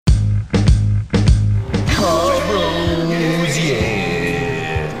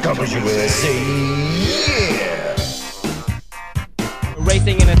Carbros USA. Yeah.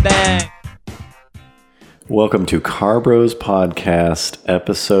 Racing in a thing. Welcome to Carbros Podcast,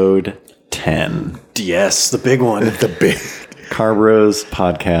 episode 10. Yes, the big one. The big Carbros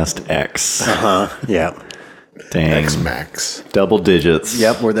Podcast X. Yeah. Dang. X-Max. Double digits.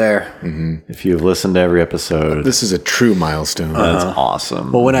 Yep, we're there. If you've listened to every episode, This is a true milestone. that's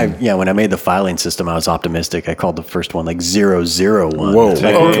awesome. Well, when I made the filing system, I was optimistic. I called the first one like 001. Whoa. Like,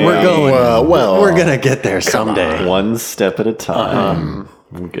 Hey. we're going. Well, we're gonna get there someday. One step at a time.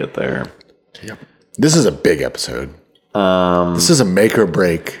 We'll get there. Yep. This is a big episode. This is a make or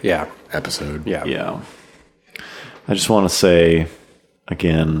break Yeah. episode. Yeah. Yeah. I just want to say,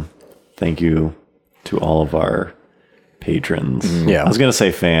 again, thank you to all of our patrons. Yeah. I was going to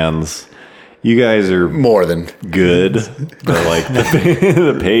say fans. You guys are More than good, but like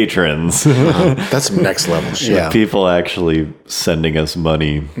the patrons, that's some next level shit. Yeah. people actually sending us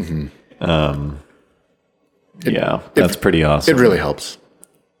money. That's pretty awesome. It really helps.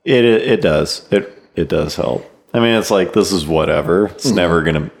 It does. It does help. I mean, it's like, this is whatever. It's never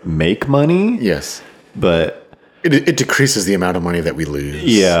going to make money, Yes. but It decreases the amount of money that we lose.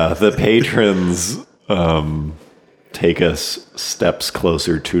 yeah, the patrons take us steps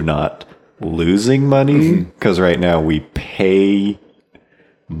closer to not losing money, because right now we pay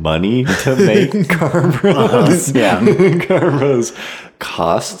money to make Carbros. Yeah. Carbros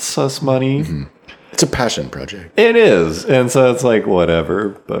costs us money. It's a passion project. It is. And so it's like, whatever.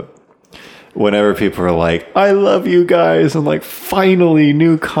 But whenever people are like, I love you guys, and like, finally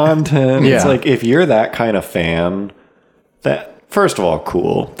new content. It's Yeah. like, if you're that kind of fan, that, first of all,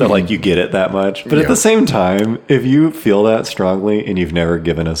 cool that like you get it that much. But at Yeah. the same time, if you feel that strongly and you've never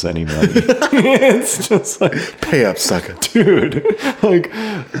given us any money, it's just like, Pay up, sucker. dude, like,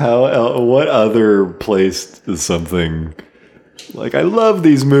 what other place is something like, I love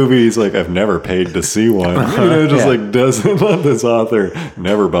these movies, like, I've never paid to see one, like, doesn't love this author,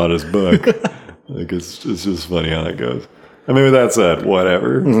 never bought his book. Like, it's just funny how that goes. I mean, with that said,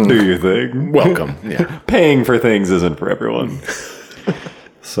 whatever, do your thing. Welcome. Yeah. Paying for things isn't for everyone.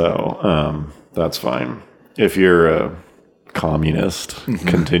 So that's fine. If you're a communist,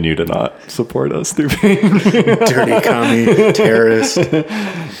 continue to not support us through paying. Dirty commie, terrorist.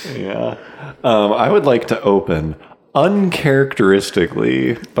 Yeah. I would like to open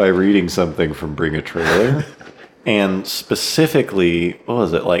uncharacteristically by reading something from Bring a Trailer. And specifically, what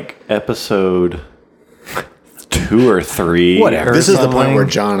was it, like episode 2 or 3? Whatever. or This is the point something? where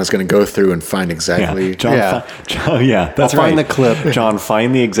John is going to go through and find exactly. John, Yeah. John, yeah, that's I'll right. find the clip. John,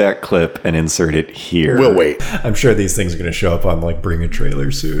 find the exact clip and insert it here. We'll wait. I'm sure these things are going to show up on like Bring a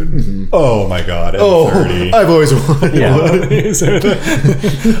Trailer soon. Oh my god, M30. I've always wanted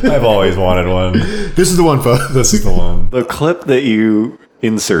I've always wanted one. This is the one, folks. This is the one. The clip that you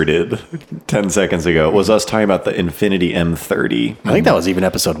inserted 10 seconds ago was us talking about the Infinity M30. I think that was even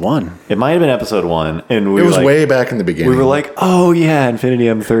episode 1. It might have been episode 1, and we It were was like, way back in the beginning. we were like, oh yeah, Infinity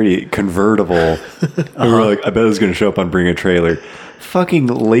M30 convertible. And we were like, I bet it's going to show up on Bring a Trailer. Fucking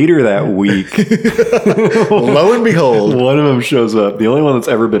later that week, lo and behold, one of them shows up. The only one that's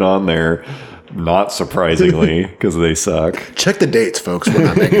ever been on there, not surprisingly, because they suck. check the dates, folks. We're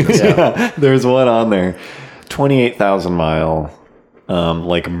not making this up. There's one on there, 28,000 mile,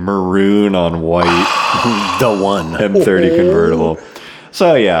 like maroon on white The one. M30 convertible.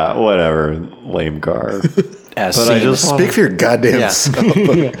 So yeah, whatever, lame car. As But I seen. just Speak for your goddamn Yeah. self.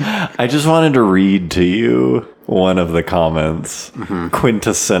 I just wanted to read to you one of the comments.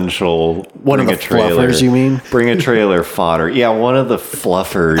 Quintessential. One of Bring the a trailer. fluffers, you mean? Bring a trailer fodder. Yeah, one of the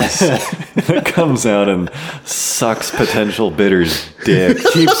fluffers that comes out and sucks potential bidders' dick.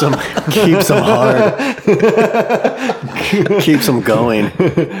 keeps them hard. keeps them going.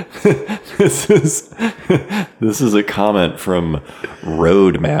 This is a comment from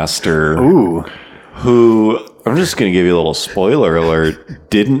Roadmaster. Ooh. Who, I'm just going to give you a little spoiler alert,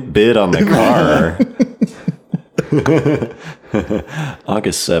 didn't bid on the car.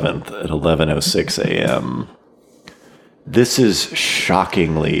 August 7th at 11:06 a.m. This is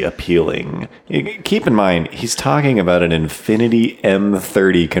shockingly appealing. Keep in mind, he's talking about an Infinity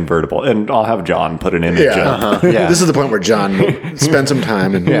M30 convertible, and I'll have John put an image up. Yeah. This is the point where John spent some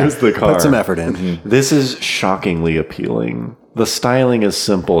time and Here's the car. Put some effort in. This is shockingly appealing. The styling is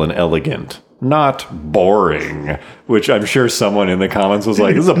simple and elegant, not boring, which I'm sure someone in the comments was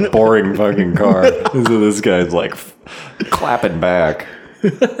like, this is a boring fucking car. So this guy's like clapping back.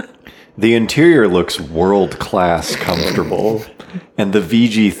 The interior looks world-class comfortable, and the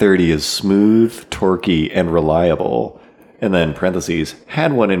VG30 is smooth, torquey, and reliable. And then, parentheses,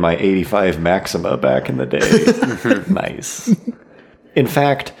 had one in my 85 Maxima back in the day. Nice. In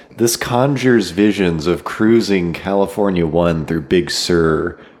fact, this conjures visions of cruising California 1 through Big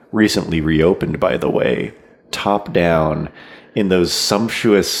Sur, recently reopened, by the way, top down, in those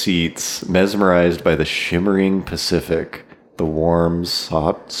sumptuous seats, mesmerized by the shimmering Pacific, the warm,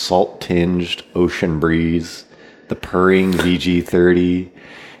 salt-tinged ocean breeze, the purring VG30,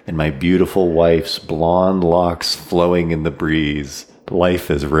 and my beautiful wife's blonde locks flowing in the breeze. Life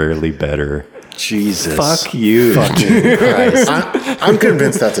is rarely better. Jesus. Fuck you. Fucking Christ. I'm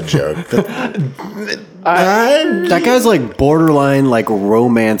convinced that's a joke. That guy's like borderline like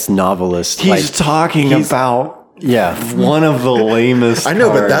romance novelist. He's like, talking about yeah. one of the lamest. I know,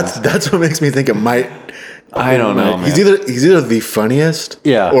 but cars. that's what makes me think it might. I don't know. He's Man. either the funniest,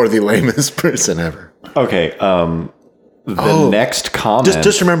 Yeah. or the lamest person ever. Okay. The next comment.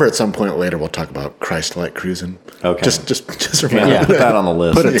 Just remember, at some point later, we'll talk about Christ-like cruising. Okay. Just remember. Yeah, put that on the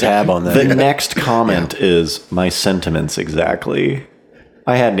list. Put a tab on that. The next comment is my sentiments exactly.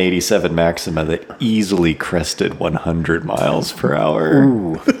 I had an 87 Maxima that easily crested 100 miles per hour.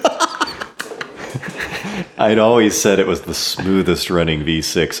 Ooh. I'd always said it was the smoothest running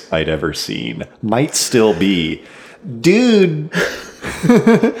V6 I'd ever seen. Might still be. Dude.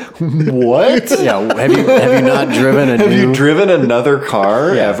 What? Yeah. Have you not driven a Have you new? driven another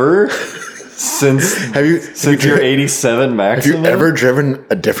car ever? Since your 87 Maxima? Have you ever driven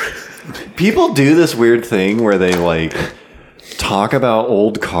a different? People do this weird thing where they like talk about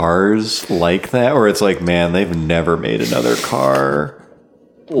old cars like that, or it's like, man, they've never made another car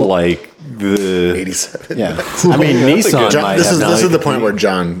like the 87. Yeah. I mean, Nissan John, might this have is not. the point where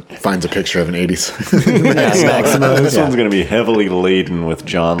John finds a picture of an 87. Maxima. This one's going to be heavily laden with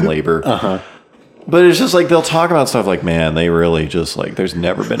John labor. But it's just like they'll talk about stuff like, man, they really just like, there's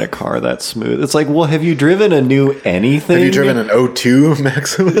never been a car that smooth. It's like, well, have you driven a new anything? Have you driven an 02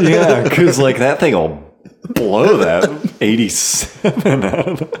 Maxima? Yeah, because like that thing will blow that 87 out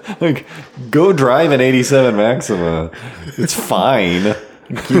of like, go drive an 87 Maxima. It's fine.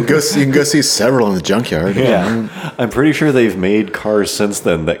 You can go see several in the junkyard. Yeah. I'm pretty sure they've made cars since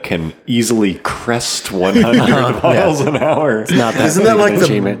then that can easily crest 100 miles an hour. Not that Isn't that like the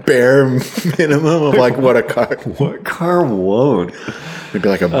achievement. bare minimum of like what a car? What car won't? Maybe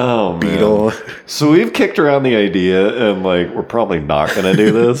like a Oh, Beetle. man. So we've kicked around the idea, and like we're probably not going to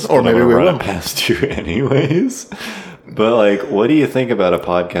do this, Or but I'm maybe gonna we run will. it past you anyways. But like, what do you think about a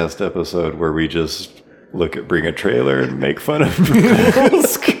podcast episode where we just look at Bring a Trailer and make fun of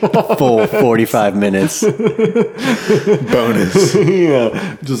people's cars? Full 45 minutes. Bonus.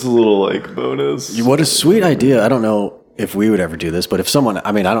 Yeah, just a little like bonus. What a sweet idea. I don't know if we would ever do this, but if someone,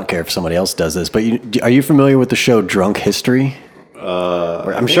 I mean, I don't care if somebody else does this, but are you familiar with the show Drunk History?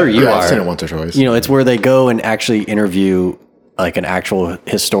 I'm sure you Yeah, are. I've seen it once or twice. You know, it's where they go and actually interview like an actual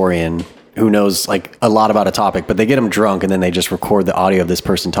historian who knows like a lot about a topic, but they get them drunk and then they just record the audio of this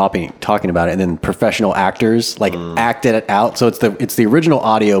person talking about it, and then professional actors like act it out. So it's the original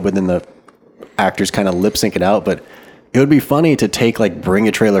audio, but then the actors kind of lip sync it out. But it would be funny to take like Bring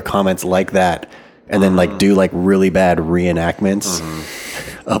a Trailer comments like that and then like do like really bad reenactments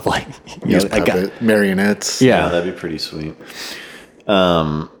of like you know, a guy- Puppet, marionettes. Yeah, yeah. that'd be pretty sweet.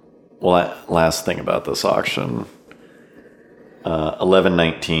 Well, last thing about this auction,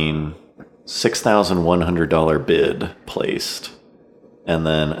 11/19, $6,100 bid placed, and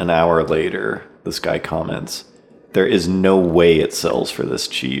then an hour later, this guy comments, "There is no way it sells for this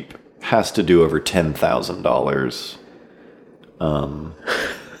cheap. Has to do over $10,000."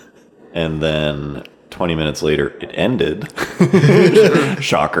 And then 20 minutes later, it ended.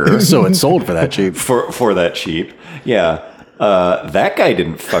 Shocker. So it sold for that cheap. For that cheap. Yeah. That guy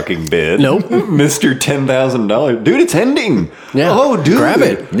didn't fucking bid. Nope. Mr. $10,000. Dude, it's ending. Yeah. Oh, dude. Grab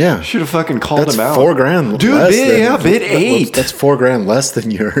it. Yeah. Should have fucking called That's him out. $4,000. Dude, less bid 8. That's $4,000 less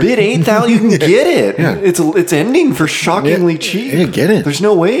than your. Bid 8,000. You can get it. Yeah. It's ending for shockingly cheap. yeah, get it. There's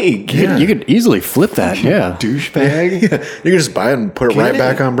no way. Get Yeah. You could easily flip that. Yeah. douchebag. You can just buy it and put it right it.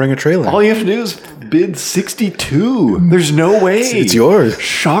 back on Bring a Trailer. All you have to do is bid 62. There's no way. It's yours.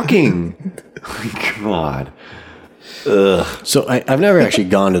 Shocking. God. So I've never actually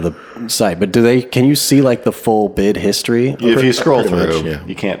gone to the site, but can you see like the full bid history? If you scroll pretty through, much, yeah.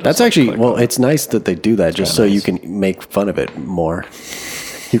 you can't. Just That's like actually, click well, on it. it's nice that they do that just so you can make fun of it more.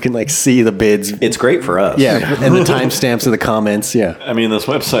 You can like see the bids. It's great for us. Yeah. And the timestamps of the comments. Yeah. I mean, this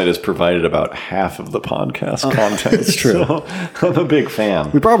website has provided about half of the podcast content. It's true. So I'm a big fan.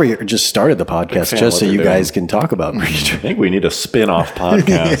 We probably just started the podcast fan just so what you they're guys doing. can talk about I think we need a spin-off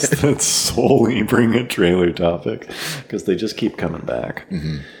podcast that's solely Bring a Trailer topic, because they just keep coming back.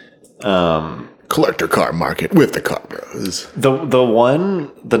 Collector car market with the Car Bros.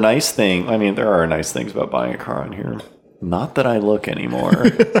 The nice thing, I mean, there are nice things about buying a car on here. Not that I look anymore.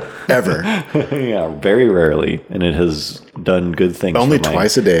 Ever. Yeah, very rarely. And it has done good things. Only for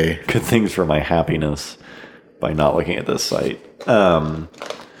twice a day. Good things for my happiness by not looking at this site.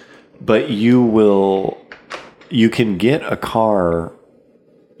 But you can get a car.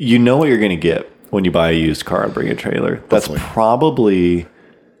 You know what you're going to get when you buy a used car and bring a trailer. That's Hopefully. probably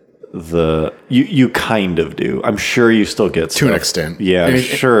you kind of do. I'm sure you still get stuff. To an extent. Yeah, I'm And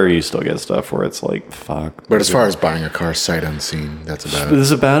sure you still get stuff where it's like, fuck. But as far as buying a car sight unseen, that's about This it.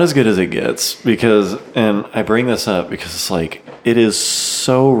 is about as good as it gets because, and I bring this up because it's like, it is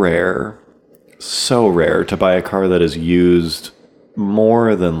so rare to buy a car that is used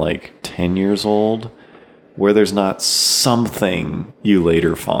more than like 10 years old where there's not something you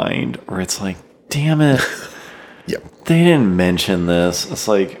later find where it's like, damn it, Yep. they didn't mention this. It's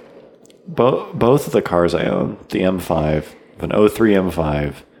like both of the cars I own, the M5, an 03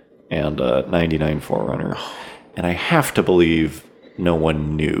 M5 and a 99 4Runner. And I have to believe no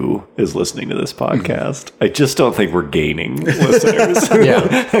one new is listening to this podcast. I just don't think we're gaining listeners. Yeah.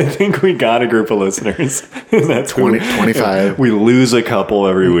 I think we got a group of listeners. That's 25. We lose a couple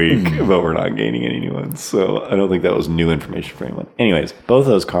every week, but we're not gaining any new ones. So I don't think that was new information for anyone. Anyways, both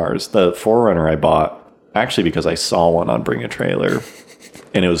those cars, the 4Runner I bought actually because I saw one on Bring a Trailer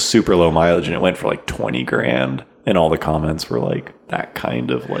and it was super low mileage and it went for like 20 grand. And all the comments were like that kind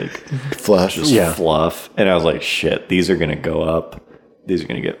of like Flush. just fluff. And I was like, shit, these are going to go up. These are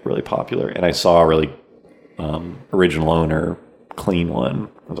going to get really popular. And I saw a really original owner, clean one.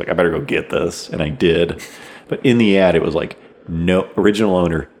 I was like, I better go get this. And I did. But in the ad, it was like, no original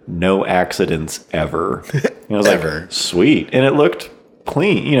owner, no accidents ever. And I was Ever. like, sweet. And it looked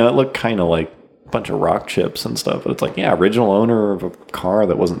clean. You know, it looked kind of like a bunch of rock chips and stuff. But it's like, yeah, original owner of a car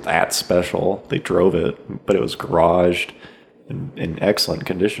that wasn't that special. They drove it, but it was garaged in excellent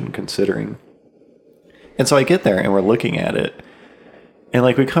condition considering. And so I get there and we're looking at it. And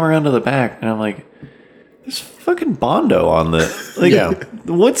like we come around to the back and I'm like, there's fucking Bondo on the like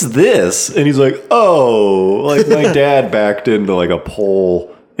what's this? And he's like, oh, like my dad backed into like a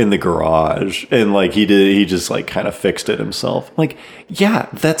pole in the garage and like he just like kind of fixed it himself. I'm like, yeah,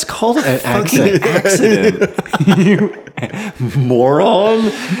 that's called a fucking accident. You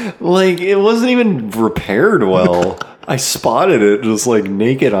moron. Like it wasn't even repaired well. I spotted it just like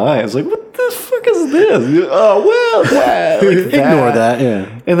naked eye. I was like, what the fuck is this? Oh, well, that. Like Ignore that,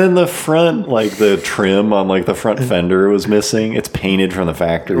 yeah. And then the front, like the trim on like the front fender was missing. It's painted from the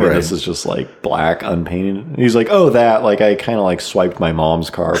factory. Right. And this is just like black, unpainted. And he's like, oh, that. Like I kind of like swiped my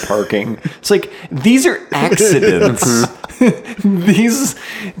mom's car parking. It's like, these are accidents.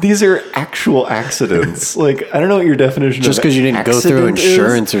 These are actual accidents. Like, I don't know what your definition Just of because you didn't go through accident is.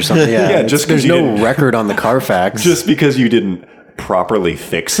 insurance or something. Yeah, Yeah, just 'cause there's you no didn't- record on the Carfax. Just because you didn't properly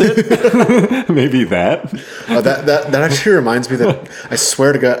fix it. Maybe that. That actually reminds me that I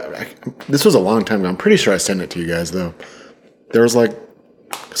swear to God, this was a long time ago. I'm pretty sure I sent it to you guys though. There was like,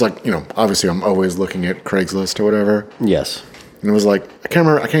 it's like, you know, obviously I'm always looking at Craigslist or whatever. Yes. And it was like, I can't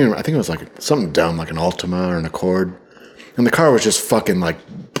remember. I think it was like something dumb, like an Altima or an Accord. And the car was just fucking like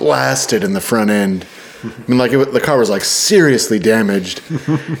blasted in the front end. I mean, like the car was like seriously damaged,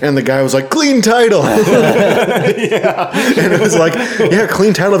 and the guy was like, "Clean title." And it was like, "Yeah,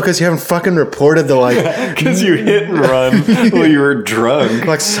 clean title because you haven't fucking reported the like Because you hit and run while you were drunk.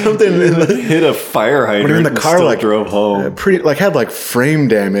 like something in the, Hit a fire hydrant in the and car still like drove home. pretty like had like frame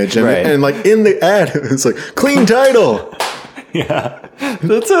damage, and Right. and like in the ad it was like clean title."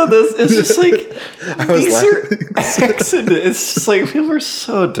 That's how this. It's just like was these are accidents. It's just like people are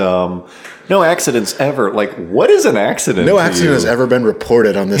so dumb. No accidents ever. Like, what is an accident? No to accident you? has ever been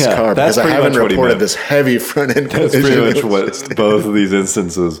reported on this Yeah, car that's because I pretty haven't much what he reported meant. this heavy front end That's collision. pretty much what both of these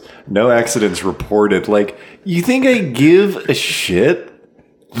instances. No accidents reported. Like, you think I give a shit?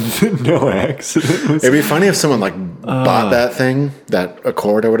 No accident. was- It'd be funny if someone like bought that thing, that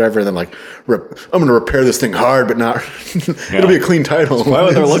Accord or whatever, and then like, I'm going to repair this thing hard, but not. It'll be a clean title. Why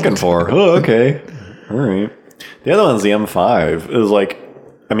what they're looking for? Oh, okay. All right. The other one's the M5. It was like,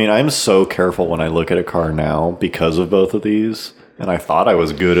 I mean, I'm so careful when I look at a car now because of both of these. And I thought I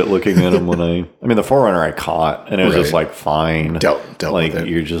was good at looking at them when I mean, the 4Runner I caught, and it was just Right. like, fine. Dealt like, with it.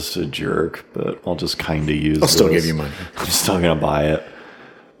 you're just a jerk, but I'll just kind of use I'll still this. give you money. I'm still going to buy it.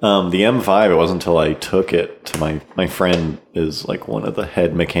 The M5, it wasn't until I took it to my friend is like one of the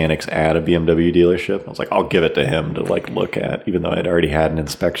head mechanics at a BMW dealership. I was like, I'll give it to him to like look at, even though I'd already had an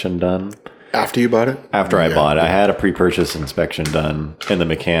inspection done. After you bought it? After I bought it, I had a pre-purchase inspection done, and the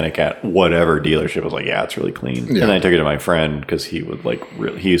mechanic at whatever dealership was like, yeah, it's really clean. Yeah. And then I took it to my friend because he would like,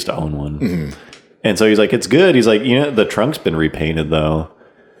 he used to own one. And so he's like, it's good. He's like, you know, the trunk's been repainted though.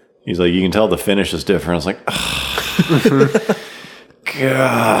 He's like, you can tell the finish is different. I was like, ugh.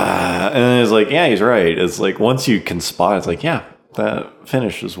 God. And it's like, yeah, he's right. It's like once you can spot, it's like, yeah, that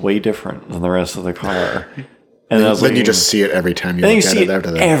finish is way different than the rest of the car. And I was Then like, you just see it every time you then look you at see it it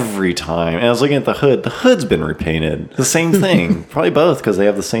after that. every time. And I was looking at the hood. The hood's been repainted. The same thing. Probably both because they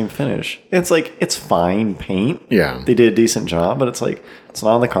have the same finish. It's like, it's fine paint. Yeah. They did a decent job, but it's like, it's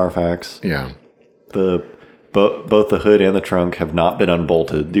not on the Carfax. Yeah. Both the hood and the trunk have not been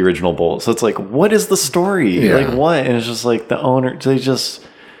unbolted, the original bolt. So it's like, what is the story? Yeah. Like, what? And it's just like the owner,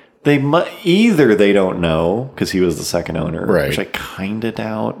 either they don't know because he was the second owner, Right. which I kind of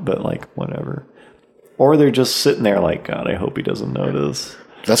doubt, but like, whatever. Or they're just sitting there like, God, I hope he doesn't notice.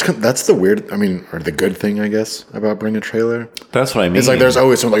 That's the weird, I mean, or the good thing, I guess, about bringing a trailer. That's what I mean. It's like there's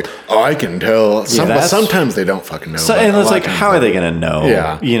always someone like, oh, I can tell. But that's- sometimes they don't fucking know. So, but and a it's lot like, of times how are they going to know?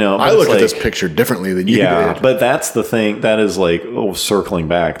 Yeah. You know, I but look it's at this like- picture differently than you Yeah, did. but that's the thing. That is like, circling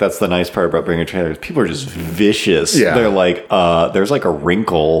back. That's the nice part about bringing trailers. People are just vicious. Yeah. They're like, there's like a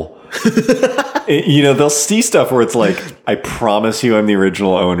wrinkle. You know, they'll see stuff where it's like, I promise you I'm the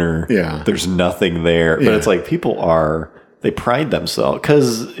original owner. Yeah. There's nothing there. But Yeah. it's like, they pride themselves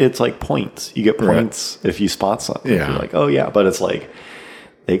because it's like points. You get points if you spot something. Yeah. You're like, oh yeah. But it's like,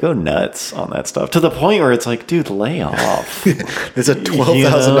 they go nuts on that stuff to the point where it's like, dude, lay off. It's a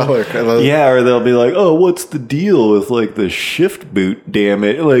 $12,000 car. Yeah, or they'll be like, "Oh, what's the deal with like the shift boot? Damn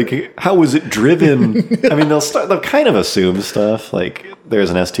it! Like, how was it driven?" I mean, they'll kind of assume stuff. Like, there's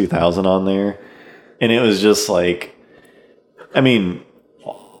an S2000 on there, and it was just like, I mean,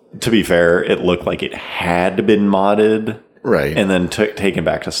 to be fair, it looked like it had been modded. Right. And then taken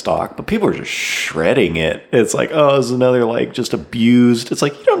back to stock. But people are just shredding it. It's like, oh, it's another, like, just abused. It's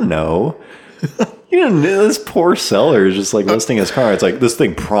like, you don't know. You don't know. This poor seller is just, like, listing his car. It's like, this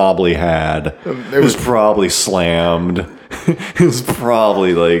thing probably it was probably slammed. It was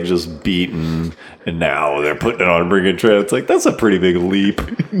probably, like, just beaten. And now they're putting it on bringing trailer. It's like, that's a pretty big leap.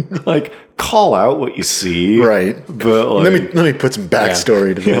 Like, call out what you see. Right. But, like, let me put some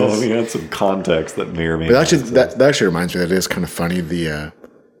backstory to you know, this. let me add some context that may or may But not. actually, that actually reminds me that it is kind of funny.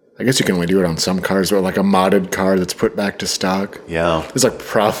 I guess you can only do it on some cars, but like a modded car that's put back to stock. Yeah. It's like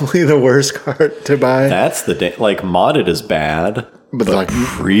probably the worst car to buy. That's the like modded is bad, But, like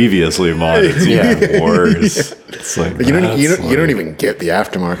previously modded is even worse. It's like you don't even get the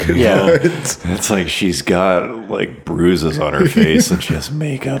aftermarket. Yeah. parts. It's like she's got like bruises on her face and she has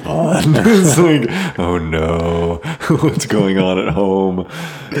makeup on. It's like, oh no, what's going on at home?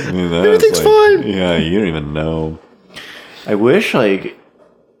 I mean, that's Everything's fine. Yeah, you don't even know. I wish like.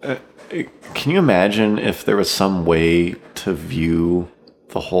 Can you imagine if there was some way to view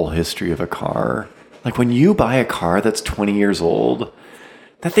the whole history of a car? Like when you buy a car that's 20 years old,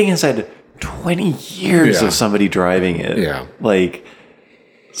 that thing has had 20 years Yeah. of somebody driving it. Yeah. Like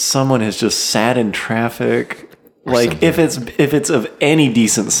someone has just sat in traffic. Like if it's of any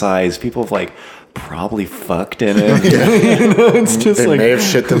decent size, people have like probably fucked in it. You know, it's just They like may have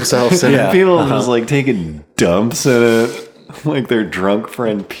shit themselves in it. people just like taking dumps in it. Like their drunk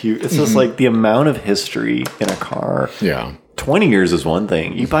friend puke. It's just like the amount of history in a car. Yeah. 20 years is one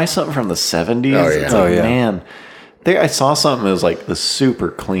thing. You buy something from the 70s. Oh, yeah. It's like, Oh, yeah. man. I saw something that was like the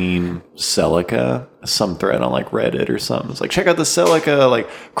super clean Celica. Some thread on like Reddit or something. It's like, check out the Celica, like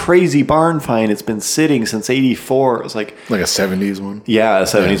crazy barn find. It's been sitting since 84. It was like, Like a 70s one. yeah, a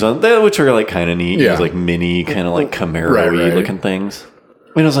 70s one, which are like kind of neat. It Yeah. was like mini, kind of like Camaro-y Right. looking things.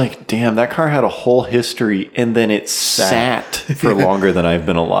 I mean, I was like, damn, that car had a whole history, and then it sat for longer than I've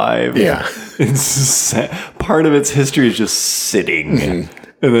been alive. Yeah. Part of its history is just sitting, Mm-hmm.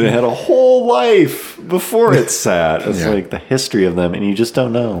 and then it had a whole life before it sat. It's Yeah. like the history of them, and you just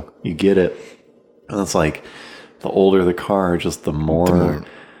don't know. You get it. And it's like, the older the car, just the more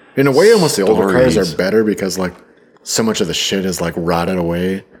In a way, almost the older cars Stories. are better because like so much of the shit is like rotted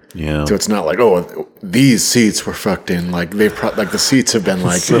away. yeah. So it's not like, oh, these seats were fucked in. Like like the seats have been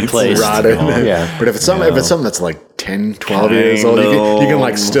like Replaced. rotted. Yeah. But if it's something that's like 10, 12 years old, you can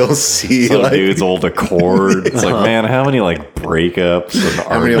like still see Some like dude's old Accord. It's like, man, how many like breakups and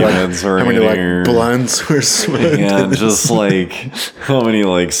how many arguments are how many in like here? blunts were smoked. And just like how many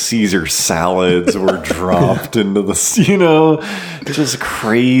like Caesar salads were dropped into the, you know, just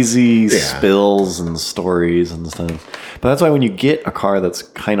crazy spills and stories and stuff. But that's why when you get a car that's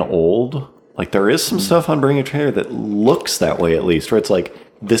kind of old, like there is some stuff on Bring a Trailer that looks that way at least, where it's like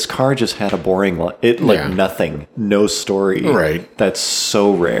this car just had a boring, Yeah. nothing, no story. Right. That's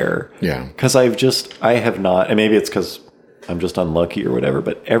so rare. Yeah. Because I have not, and maybe it's because I'm just unlucky or whatever,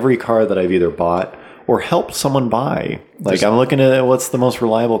 but every car that I've either bought or helped someone buy, like I'm looking at what's the most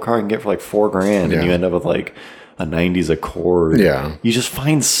reliable car I can get for like $4,000, and Yeah. you end up with like a 90s Accord. Yeah. You just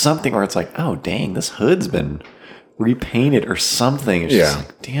find something where it's like, oh, dang, this hood's been repaint it or something. It's just Yeah.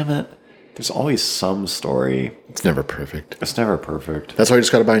 like, damn it. There's always some story. It's never perfect. It's never perfect. That's why you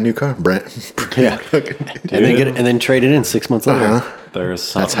just got to buy a new car, Brent. Yeah. and then trade it in 6 months later. There's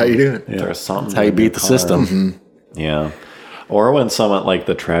something. That's how you do it. There's something. That's how you in beat your the car. system. Yeah. Or when someone, like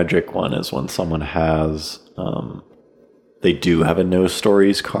the tragic one is when someone has, they do have a no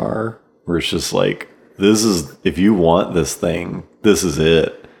stories car where it's just like, this is, if you want this thing, this is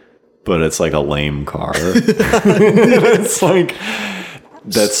it. But it's like a lame car. It's like,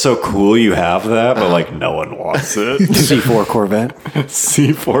 that's so cool you have that, but like no one wants it. C4 Corvette.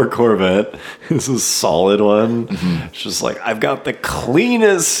 C4 Corvette is a solid one. It's just like, I've got the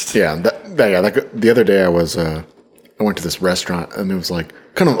cleanest. Yeah, the other day I went to this restaurant and it was like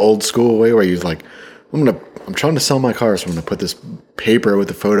kind of an old school way where you like, I'm trying to sell my car, so I'm gonna put this paper with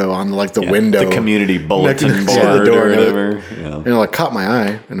the photo on like the window, The community bulletin next to board the door, or and whatever. Yeah. You know, like caught my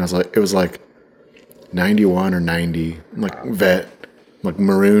eye, and I was like, it was like 91 or 90, like vet, like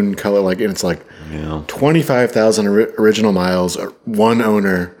maroon color, like, and it's like 25,000 original miles, one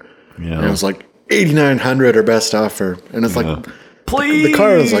owner, and it was like 8,900 or best offer, and it's like, Please. the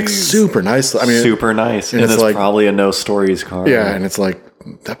car is like super nice. I mean, Super nice. And it's it's like- probably a no stories car. yeah, and it's like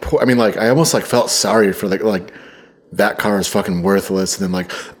that. I mean, like I almost like felt sorry for like that car is fucking worthless, and then like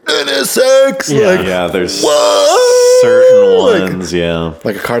NSX, like Yeah, there's what? certain ones, yeah.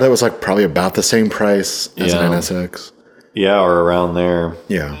 like a car that was like probably about the same price as Yeah. an NSX. Yeah, or around there.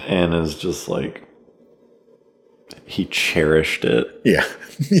 Yeah. And is just like, he cherished it, Yeah.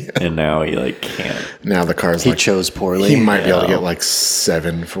 and now he like can't, Now the car's He like chose poorly. he might be able to get like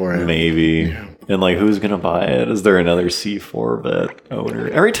 7 for it. maybe. And like, who's gonna buy it? Is there another C4 vet owner?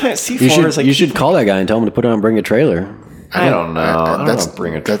 Every time C4 is like, you should call that guy and tell him to put on Bring a Trailer. I don't know. I don't That's know,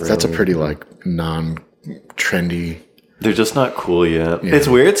 bring a that's a trailer. pretty like non-trendy. They're just not cool yet. It's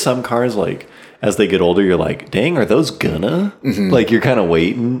weird. Some cars, like, as they get older, you're like, dang, are those gonna? Like, you're kind of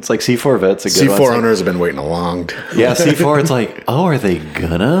waiting. It's like C4 Vet's a good one. C4 It's like, owners have been waiting a long time. yeah, C4, it's like, oh, are they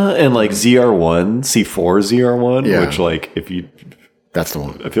gonna? And like ZR1, C4 ZR1, Yeah. which like, if you, That's the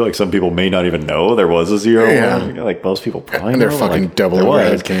one. I feel like some people may not even know there was a ZR1. Like most people probably And they're know, fucking like, double there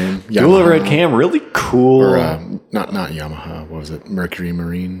overhead was. cam. Dual Yamaha. overhead cam, really cool. Or not Yamaha. What was it? Mercury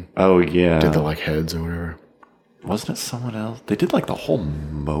Marine. Oh yeah. Did the like heads or whatever. Wasn't it someone else? They did like the whole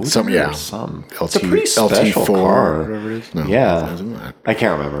motor. Some- yeah. Or some. LT, It's a pretty special LT4 car. or whatever it is. No, Yeah. isn't that? I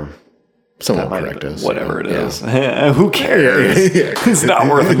can't remember. Someone Might will have correct been- us. Whatever it Yeah. is. Who cares? It's not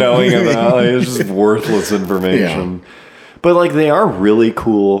worth knowing about. Like, it's just worthless information. But like, they are really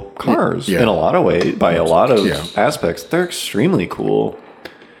cool cars Yeah. in a lot of ways. By a lot of Yeah. aspects, they're extremely cool.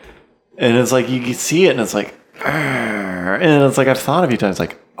 And it's like, you can see it, and it's like, "Arr." And it's like, I've thought a few times,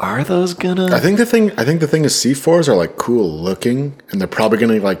 like, are those gonna? I think the thing is C4s are like cool looking, and they're probably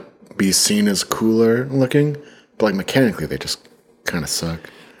gonna like be seen as cooler looking, but like mechanically they just kind of suck.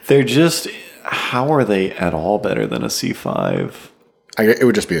 They're just. How are they at all better than a C5? It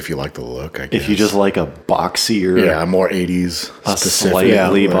would just be if you like the look. I guess If you just like a boxier, yeah, more 80s a specific.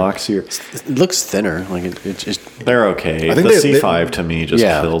 slightly look. boxier, It looks thinner. Like it's just they're okay. I The think they- C5 to me just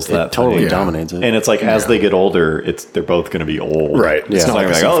Yeah, kills it that totally thing. dominates it. And it's like, as they get older, they're both going to be old. Right. It's Yeah. not Like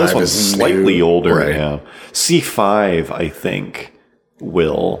like, a oh, this C5 one's is slightly new. older. Right. Yeah. C5, I think,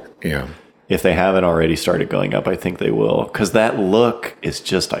 will. Yeah. If they haven't already started going up, I think they will. Because that look is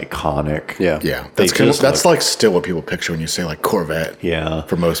just iconic. yeah. Yeah, They that's kind of, just that's like still what people picture when you say like Corvette. Yeah.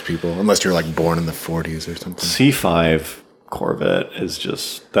 For most people, unless you're like born in the 40s or something. C5 Corvette is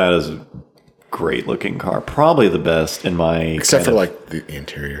just, that is a great looking car. Probably the best in my. Except kind for of- like the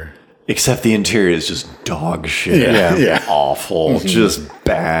interior. Except the interior is just dog shit. Yeah. Yeah. Awful. Just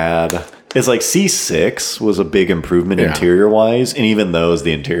bad. It's like C6 was a big improvement Yeah. interior wise. And even those,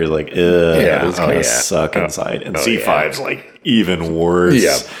 the interior is like, ugh, Yeah. it's Oh, going to yeah. suck inside. And C5's like even worse.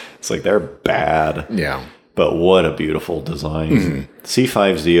 Yeah. It's like they're bad. Yeah. But what a beautiful design. Mm-hmm.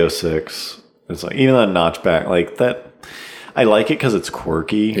 C5 Z06. It's like, even that notchback, like that. I like it because it's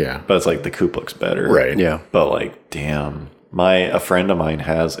quirky. Yeah. But it's like the coupe looks better. Right. Yeah. But like, damn, a friend of mine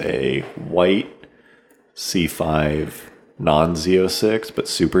has a white C5 non-Z06, but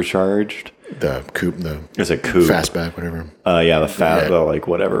supercharged. The coupe, the It's a coupe. fastback, whatever. Yeah, the fat, Yeah. the like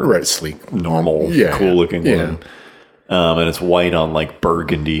whatever, Right, sleek. normal, Yeah, cool looking yeah. one. And it's white on like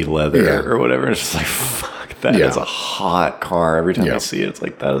burgundy leather Yeah. or whatever. It's just like, fuck, that is Yeah. a hot car. Every time I Yeah. see it, it's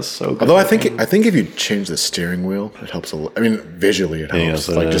like, that is so good. Although I think if you change the steering wheel, it helps a lot. I mean, visually it helps. Yes,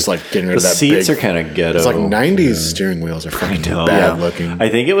 it like is. just like getting rid the of that seats big. are kind of ghetto. It's like 90s steering wheels are fucking know. bad Yeah. looking. I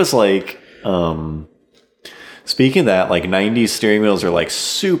think it was like Speaking of that, like 90s steering wheels are like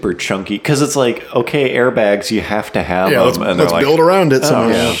super chunky because it's like, okay, airbags, you have to have Yeah, them. let's build around it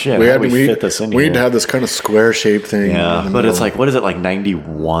somehow. shit, we how had do we we fit this in we here? need to have this kind of square shaped thing. in Yeah, the but it's middle. like, what is it, like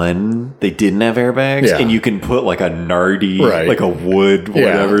 91? They didn't have airbags, Yeah. and you can put like a nardy, Right. like a wood,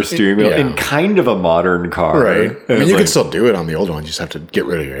 whatever steering wheel Yeah. in kind of a modern car. right. And I mean, it's you like, can still do it on the old ones. You just have to get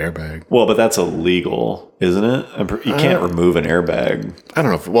rid of your airbag. well, but that's illegal, isn't it? You can't remove an airbag. I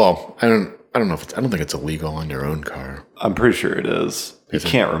don't know if. Well, I don't know if it's. I don't think it's illegal on your own car. I'm pretty sure it is. You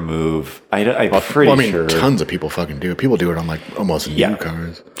can't remove. I'm pretty Well, I mean, sure. tons of people fucking do it. People do it on like almost new Yeah.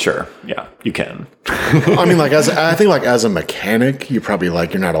 cars. Sure, yeah, you can. I mean, like I think like as a mechanic, you probably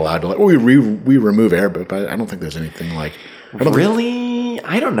like you're not allowed to like. Well, we remove airbag, but I don't think there's anything like. I don't think, Really?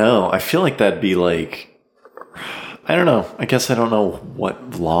 I don't know. I feel like that'd be like. I don't know. I guess I don't know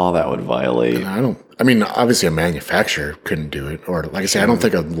what law that would violate. I don't. I mean, obviously, a manufacturer couldn't do it, or like I say, I don't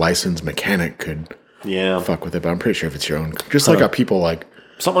think a licensed mechanic could Yeah. fuck with it. But I'm pretty sure if it's your own, just like how people like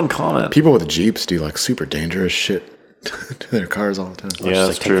Someone comment. people with Jeeps do like super dangerous shit to their cars all the time. Yeah,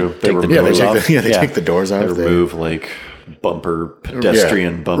 that's true. They take the remove, Yeah, they doors take off. they Yeah. take the doors they off. They remove like bumper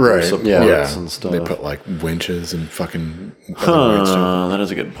pedestrian bumper right. supports Yeah. and stuff. They put like winches and fucking. other weird stuff. That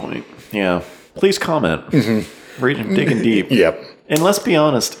is a good point. Yeah. Please comment. Digging deep. Yep. And let's be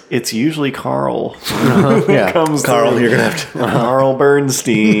honest, it's usually Carl. Yeah. Comes Carl, through. you're gonna have to. Carl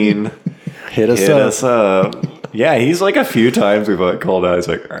Bernstein. Hit us Hit up. us up. Yeah, he's like a few times we've like called out. He's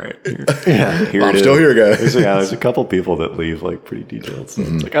like, all right, here I'm it still is. here, guys. There's, yeah, there's a couple people that leave like pretty detailed stuff.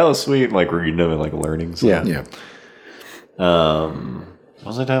 It's like, oh, sweet. And, like reading them and like learning stuff. Yeah. Yeah. What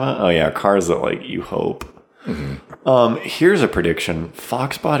was I talking about? Oh yeah, cars that like you hope. Here's a prediction: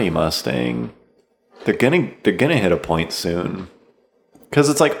 Fox Body Mustang. They're gonna hit a point soon. Because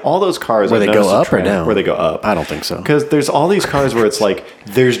it's like all those cars Where I've they go noticed a up or trend down? Where they go up. I don't think so. Because there's all these cars where it's like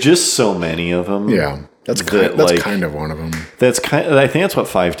there's just so many of them. Yeah. That's That, that's like- kind of one of them. That's kind. I think that's what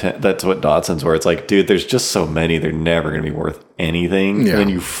 510. That's what Datsun's where it's like, dude, there's just so many. They're never going to be worth anything. Yeah. And then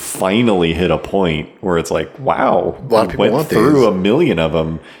you finally hit a point where it's like, wow, A lot of people went want through these. a million of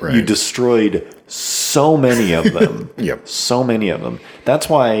them. Right. You destroyed so many of them. Yep. So many of them. That's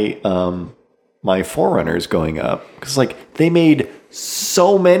why my Forerunner's going up because like they made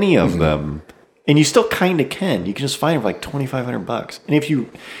so many of them. And you still kind of can. You can just find them for like $2,500. And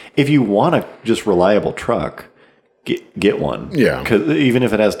if you want a just reliable truck, get one. Yeah. Because even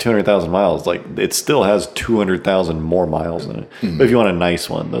if it has 200,000 miles, like it still has 200,000 more miles in it. Mm-hmm. But if you want a nice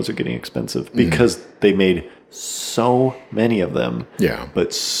one, those are getting expensive because they made so many of them. Yeah.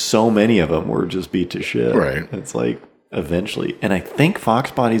 But so many of them were just beat to shit. Right. It's like eventually, and I think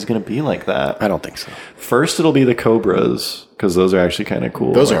Fox Body's going to be like that. I don't think so. First, it'll be the Cobras because those are actually kind of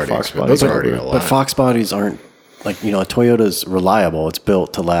cool. Those like are already Fox expensive. Body Those are Cobra. already a lot. But Fox bodies aren't like, you know, a Toyota's reliable. It's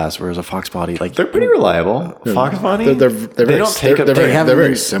built to last, whereas a Fox body, like They're pretty reliable. Fox Body. They're they very, don't take they're, a. they're, They very, have they're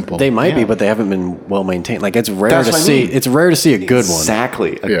very simple. They might be, Yeah. but they haven't been well maintained. Like it's rare That's to what I see. mean. It's rare to see a good one.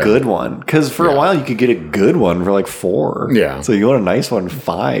 Exactly, a Yeah. good one. Because for a while you could get a good one for like $4. Yeah. So you want a nice one,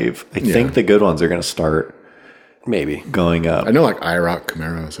 $5. I think the good ones are going to start Maybe going up. I know like IROC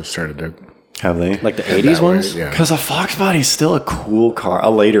Camaros have started to Have they? like the head 80s that way, ones. Yeah. Because a Fox Body's still a cool car.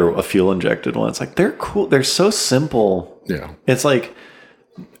 A fuel injected one. It's like they're cool. They're so simple. Yeah. It's like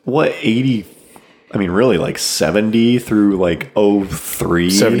what 80. I mean, really, like 70 through like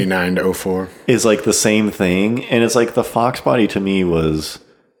 03. 79 to 04. is like the same thing. And it's like the Fox Body to me was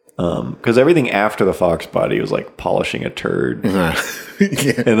because everything after the Fox Body was like polishing a turd. Yeah.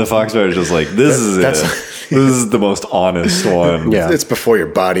 And the Fox Body was just like, this is it. This is the most honest one. Yeah. It's before your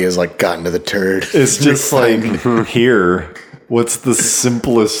body has like gotten to the turd. It's just like, here, what's the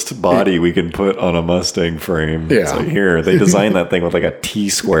simplest body we can put on a Mustang frame? It's Yeah. like, here, they designed that thing with like a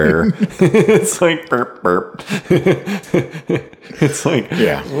T-square. It's like, burp, burp. It's like,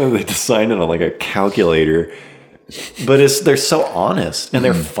 Yeah. they designed it on like a calculator. But they're so honest and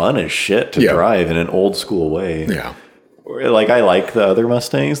they're fun as shit to Yeah. drive in an old school way. Yeah. Like I like the other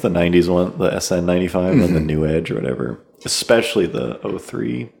Mustangs, the 90s one, the SN95 and the New Edge or whatever, especially the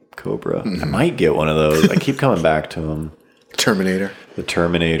 03 Cobra. I might get one of those. I keep coming back to them. Terminator. The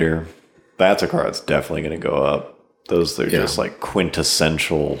Terminator. That's a car that's definitely going to go up. Those are just like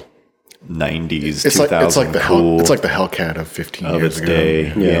quintessential 90s, It's 2000 like the cool it's like the Hellcat of 15 of years its ago.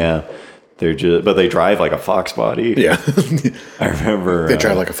 day. Yeah. They're just, but they drive like a Fox Body. Yeah. I remember. They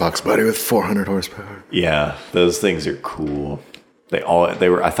drive like a Fox Body with 400 horsepower. Yeah, those things are cool. They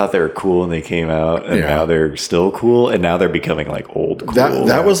were. I thought they were cool when they came out, and Yeah. now they're still cool, and now they're becoming like old cool.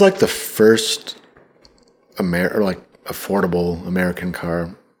 That was like the first affordable American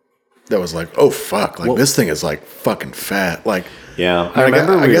car that was like, oh fuck, like this thing is like fucking fat. Like, Yeah,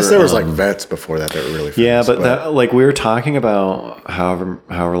 I guess there was like vets before that were really famous. Yeah, but that, like we were talking about however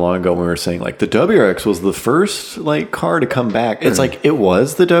long ago when we were saying like the WRX was the first like car to come back. It's like it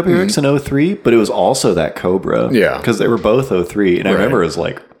was the WRX in 03, but it was also that Cobra. Yeah. Because they were both 03. And I remember it was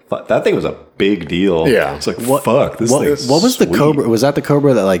like, that thing was a big deal. Yeah. It's like, fuck, this thing is What was the sweet. Cobra? Was that the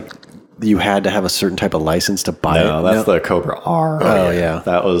Cobra that like you had to have a certain type of license to buy No, it? that's the Cobra R. Oh, yeah.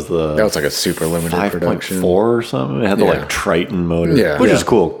 That was the that was like a super limited 5.4 production. or something. It had the like Triton motor, Yeah. which Yeah. is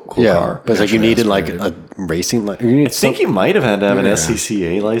cool car. But it's like you Naturally needed like aspirated. a racing license. I think you might have had to have an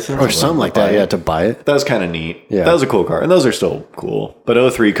SCCA license or something like that, yeah, to buy it. That was kind of neat. Yeah. That was a cool car. And those are still cool. But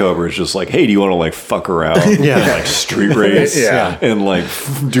 03 Cobra is just like, hey, do you want to like fuck around? Yeah. And, like street race? Yeah. And like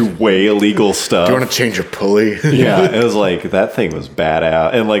do way illegal stuff. Do you want to change your pulley? Yeah. It was like, that thing was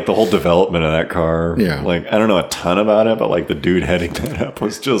badass. And like the whole development of that car. Yeah. Like, I don't know a ton about it, but like the dude heading that up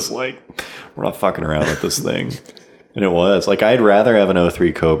was just like, we're not fucking around with this thing. And it was. Like, I'd rather have an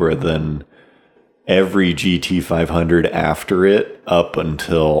 03 Cobra than every GT500 after it up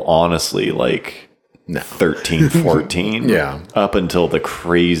until, honestly, like 13, 14. Yeah. Up until the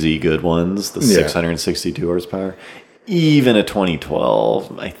crazy good ones, the 662 horsepower. Even a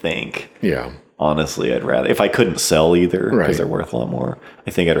 2012, I think. Yeah. Honestly, I'd rather, if I couldn't sell either, because Right. they're worth a lot more,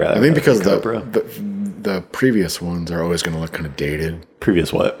 I think I'd rather. I think have because the Cobra. the previous ones are always going to look kind of dated.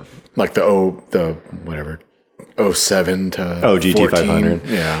 Previous what? Like the 07 to GT500.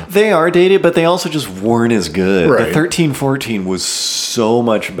 Yeah. They are dated, but they also just weren't as good. Right. The 1314 was so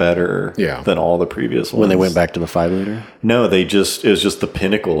much better Yeah. than all the previous ones. When they went back to the 5-liter? No, it was just the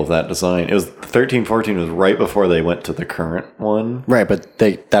pinnacle of that design. It was 1314 was right before they went to the current one. Right, but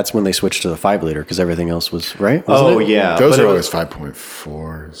that's when they switched to the 5-liter because everything else was, right? Oh, Wasn't it? yeah. Those but are it always was-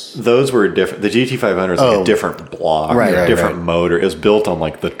 5.4s. Those were different. The GT500 is like a different block, Right, different motor. It was built on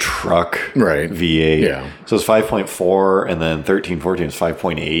like the truck Right. V8. Yeah. So it was 5.4, and then 1314 was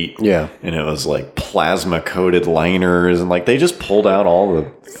 5.8. Yeah. And it was like plasma coated liners, and like they just pulled out all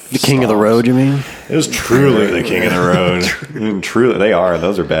The king of the road, you mean? It was truly the king of the road. And truly, they are.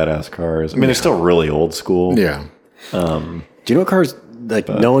 Those are badass cars. I mean, they're still really old school. Yeah. Do you know what cars like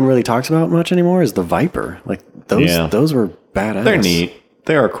no one really talks about much anymore? Is the Viper. Like those were badass. They're neat.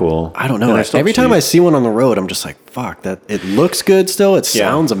 They are cool. I don't And know. they're still Every time cheap. I see one on the road, I'm just like, fuck, that it looks good still. It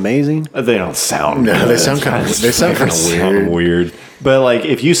sounds amazing. They don't sound. No, good. they sound kind of weird. But like,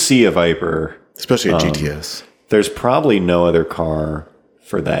 if you see a Viper, Especially a GTS. there's probably no other car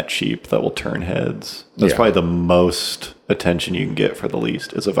for that cheap that will turn heads. That's Yeah. probably the most attention you can get for the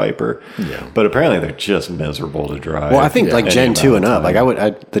least is a Viper. Yeah. But apparently they're just miserable to drive. Well, I think like any Gen 2 and amount of up. Like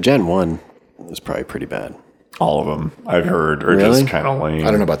time. the Gen 1 was probably pretty bad. all of them I've heard are Really? just kind of lame.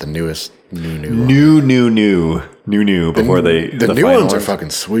 I don't know about the newest new New before they The new final ones are fucking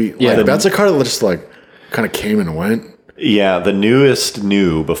sweet. Yeah, Like, that's a car that just like kind of came and went. Yeah, the newest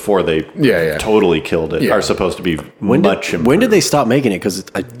new before they Yeah. totally killed it Yeah. are supposed to be When much did, when did they stop making it? Because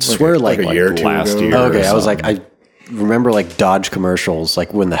I swear, like like a year or two last ago. year. Oh, okay, or I was like, something. I remember like Dodge commercials,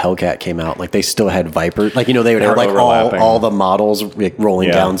 like when the Hellcat came out, like they still had Viper. Like, you know, they would They have were like overlapping. all the models like, rolling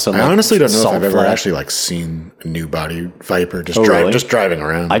Yeah. down some. I like, honestly don't know if salt I've ever flat. actually like seen a new body Viper just really? just driving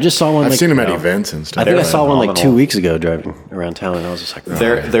around. I just saw one. I've like, seen them at events and stuff. I think I They're saw one like 2 phenomenal. weeks ago driving around town, and I was just like,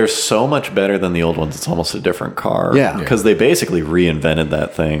 they're so much better than the old ones. It's almost a different car. Yeah. because they basically reinvented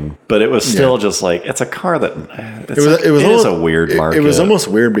that thing, but it was still just like it's a car that it is almost, a weird market. It was almost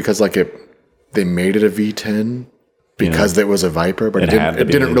weird because like they made it a V10 because it was a Viper, but It had to it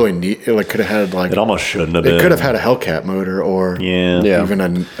didn't be. really need. It like could have had like It almost shouldn't have been. it could have had a Hellcat motor or Yeah. even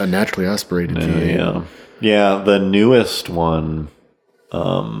a naturally aspirated V8. Yeah. The newest one,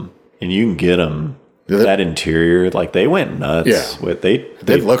 and you can get them. That interior, like they went nuts. Yeah. with They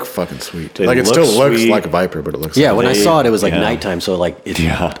look fucking sweet. They Like it look still looks sweet. like a Viper, but it looks yeah. like When I saw it, it was like Yeah. nighttime, so like it,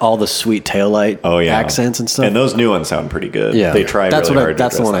 Yeah. all the sweet taillight accents and stuff. And those new ones sound pretty good. Yeah. they tried. That's really what I- hard to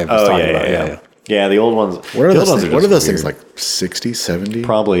that's the address one I that. was Oh, talking yeah, about, Yeah, yeah. yeah. The old ones. What are the those old ones things? What are those just things weird. like 60, 70?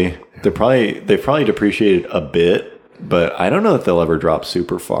 Probably they've probably depreciated a bit, but I don't know if they'll ever drop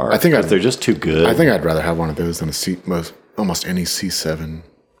super far. I think 'cause they're just too good. I think I'd rather have one of those than almost any C7.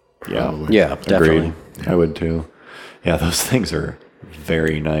 Probably. yeah, definitely. Agreed. I would too. Yeah, those things are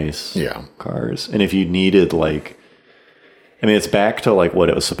very nice. Yeah. Cars, and if you needed like. I mean, it's back to like what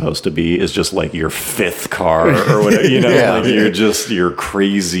it was supposed to be is just like your fifth car or whatever, you know, like you're just your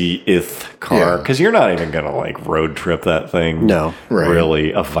crazy car. Yeah. Cause you're not even going to like road trip that thing. No. Right.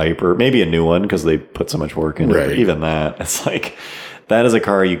 Really. A Viper, maybe a new one cause they put so much work into it. Right. But even that, it's like that is a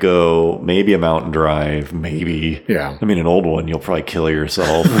car you go maybe a mountain drive, maybe. Yeah. I mean, an old one, you'll probably kill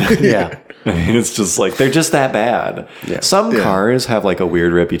yourself. Yeah. I mean, it's just like, they're just that bad. Some cars have like a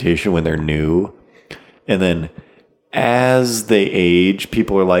weird reputation when they're new. And then as they age,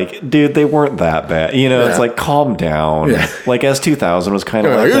 people are like, dude, they weren't that bad. You know, it's like, calm down. Yeah. Like S2000 was kind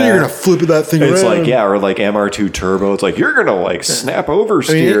of like You're that. gonna flip that thing It's around. like, yeah, or like MR2 Turbo. It's like, you're going to like snap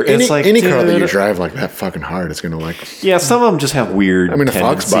oversteer. any, It's like, any car that you dude. drive like that fucking hard is gonna like. Yeah, some of them just have weird. I mean, a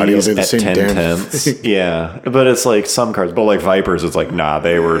Fox body will do the at same 10 damn tenths. thing. Yeah, but it's like some cars, but like Vipers, it's like, nah,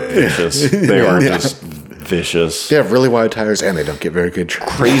 they were vicious. They were just vicious. They have really wide tires and they don't get very good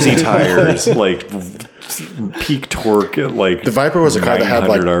traction. Crazy tires, like peak torque at like. The Viper was a car that had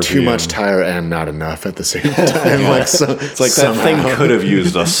like 900 too RPM. much tire and not enough at the same time. Like, so, It's like that thing could have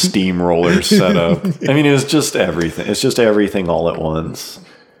used a steamroller setup. I mean, it was just everything. It's just everything all at once.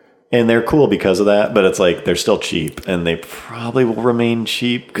 And they're cool because of that, but it's like they're still cheap, and they probably will remain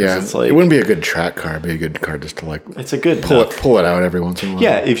cheap because Yeah, it's like it wouldn't be a good track car. It'd be a good car just to like it's a good pull it out every once in a while.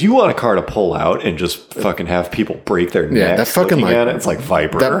 Yeah, if you want a car to pull out and just fucking have people break their necks that fucking, looking like, at it, it's like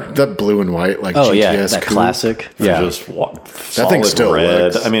Viper. that blue and white like Oh GTS yeah, that coupe. classic. Or Yeah. just That thing solid still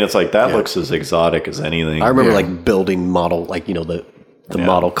red. looks- I mean, it's like that looks as exotic as anything. I remember Yeah. like building model, like, you know, the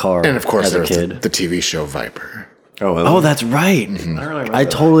model car And of course, as a there's kid. the TV show Viper. Oh, that's right. I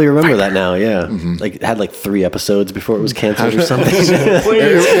totally remember that now. Yeah, like it had like 3 episodes before it was canceled or something.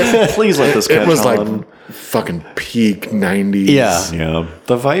 Please let this catch It was on. like fucking peak 90s. Yeah. Yeah,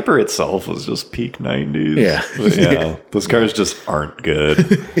 the Viper itself was just peak 90s. Yeah. But yeah. Those cars just aren't good.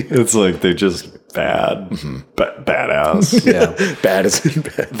 It's like they're just bad, badass. Yeah, Bad as in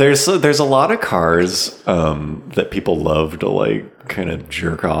bad. There's a lot of cars that people love to like kind of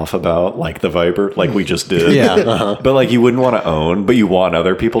jerk off about, like the Viper, like we just did. Yeah, But like you wouldn't want to own, but you want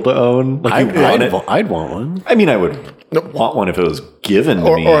other people to own. Like you want it. I'd want one. I mean, I would want one if it was given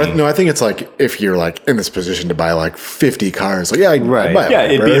to me. Or no, I think it's like if you're like in this position to buy like 50 cars, like I'd Right. buy a Yeah,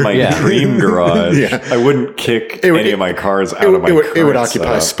 it'd be in my Viper. dream garage. Yeah. I wouldn't kick It would- any of my cars out It of would, my it would current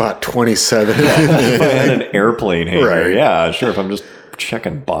occupy setup. spot 27. If I had an airplane hangar, Right. yeah, sure. If I'm just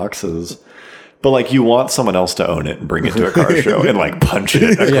checking boxes. But like you want someone else to own it and bring it to a car show and like punch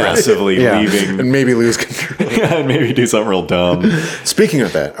it aggressively, Yeah. leaving. And maybe lose control. And maybe do something real dumb. Speaking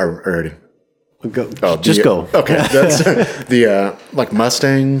of that, already. Go. Just go. Okay, that's the like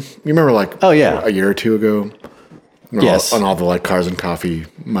Mustang. You remember like Oh, yeah. a year or two ago. Yes. on all the like Cars and Coffee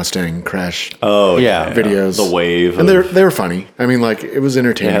Mustang crash Oh Yeah. videos, the wave, and of- they were funny. I mean, like it was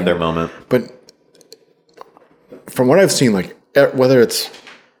entertaining. they had their moment. But from what I've seen, like whether it's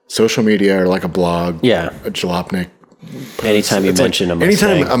social media or like a blog, Yeah. a Jalopnik. Anytime you It's like, mention a Mustang.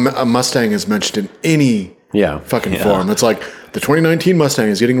 anytime a Mustang is mentioned in any fucking Yeah. form, it's like the 2019 Mustang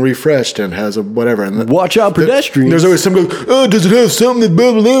is getting refreshed and has a whatever. And Watch out, pedestrians. There's always some goes, oh, does it have something that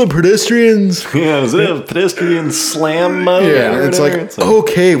blah, blah, blah, pedestrians? Yeah, is it a pedestrian slam mode? Yeah, or it's whatever? like,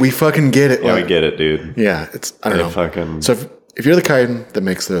 okay, we fucking get it. yeah, we Like, get it, dude. yeah, it's, I don't They know. fucking- So if you're the kind that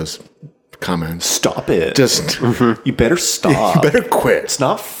makes those comments, Stop it. just you better stop. you better quit. It's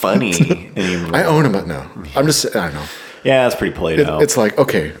not funny anymore. I own them, but no. I'm just, I don't know. Yeah, it's pretty played out. It's like,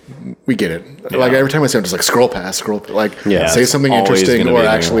 okay, we get it. Like every time I say, I'm just like scroll past, like Yeah, say it's something always interesting gonna or be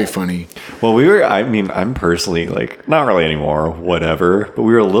there. actually funny. Well, I'm personally like, not really anymore, whatever, but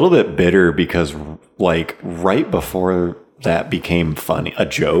we were a little bit bitter because like right before that became funny, a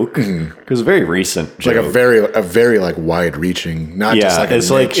joke, it was a very recent It's like joke. a very like wide reaching, not just Yeah, like a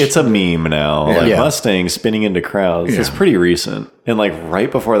it's like, niche. it's a meme now. Like Yeah. Mustang spinning into crowds. It's Yeah. pretty recent. And like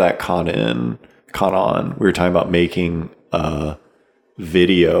right before that caught on, we were talking about making a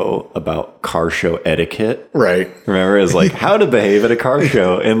video about car show etiquette. right. Remember, it was like how to behave at a car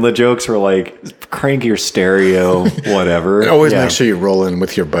show, and the jokes were like crank your stereo, whatever. Always make sure you roll in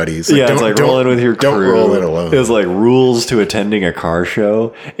with your buddies. Like, Yeah, it's like roll in with your crew. Don't roll in alone. It was like rules to attending a car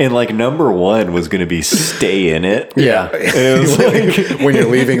show, and like number 1 was going to be stay in it. Yeah. And it was like when you're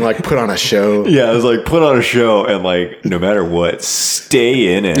leaving, like put on a show. yeah, it was like put on a show and like no matter what,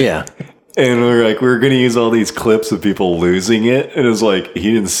 stay in it. Yeah. And we're gonna use all these clips of people losing it, and it was like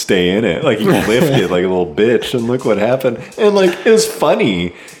he didn't stay in it, like he lifted like a little bitch, and look what happened. And like it was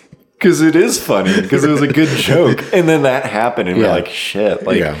funny because it is funny because it was a good joke, and then that happened, and we're Yeah. like, shit,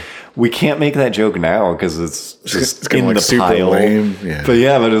 like Yeah. we can't make that joke now because it's just It's gonna in look the super pile. lame. Yeah. But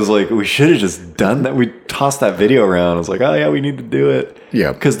yeah, but it was like we should have just done that. We tossed that video around. I was like, oh yeah, we need to do it.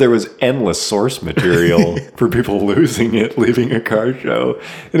 Yeah. Because there was endless source material for people losing it, leaving a car show,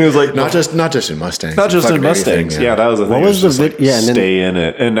 and it was like Not just in Mustangs. not just in fucking Mustangs. anything, Yeah, that was the thing. What It was the just vid- like, yeah, and then- stay in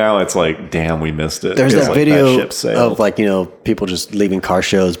it, and now it's like, damn, we missed it. There's It's that like video ship sailed. of like, you know, people just leaving car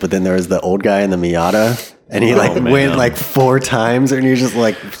shows, but then there's the old guy in the Miata And he like man. went like 4 times, and you're just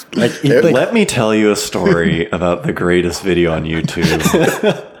like Let me tell you a story about the greatest video on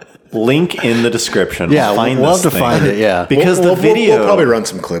YouTube. Link in the description. Yeah, find we'll this have to thing. find it, yeah. Because We'll the video. we'll probably run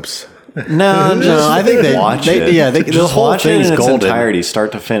some clips. No, I think they watch they- it. yeah, they- the Just whole watch it thing's in its golden. entirety,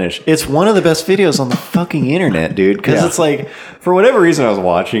 start to finish. It's one of the best videos on the fucking internet, dude. Because Yeah. it's like, for whatever reason, I was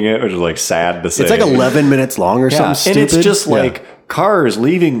watching it, which is like sad to say. It's like 11 minutes long or Yeah, something and stupid. it's just Yeah. like cars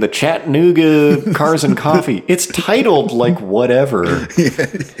leaving the Chattanooga Cars and Coffee. It's titled like whatever.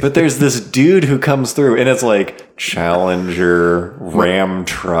 But there's this dude who comes through, and it's like Challenger, Ram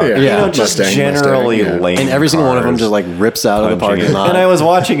truck. Yeah. You know, Yeah. just Mustang, generally yeah. lame and every single one of them cars just like rips out of the punching parking it. lot. And I was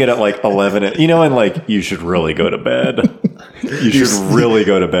watching it at like 11, you know, and like, you should really go to bed. You should really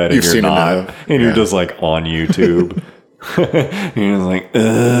go to bed, and You've you're seen not. enough. And you're Yeah. just like on YouTube. And you're just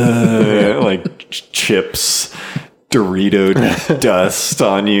like, like chips, Dorito dust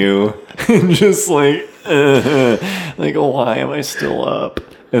on you. And just like, why am I still up?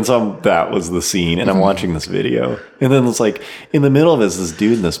 And so that was the scene, and I'm watching this video, and then it's like in the middle of it is this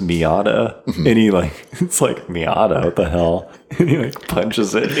dude in this Miata, and he like, it's like Miata, what the hell? And he like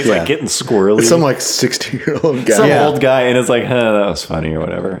punches it. He's like getting squirrely. Some like 60-year-old guy. Some old guy, and it's like, that was funny or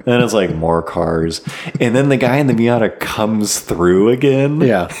whatever. And it's like more cars, and then the guy in the Miata comes through again.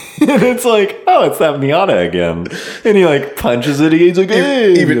 Yeah. And it's like, oh, it's that Miata again, and he like punches it. He's like,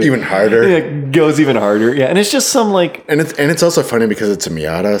 hey, even harder. And it goes even harder. Yeah, and it's just some like. And it's also funny because it's a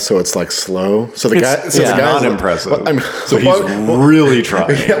Miata, so it's like slow. So the guy, It's so the guy's not like- impressive. well, I mean, so he's really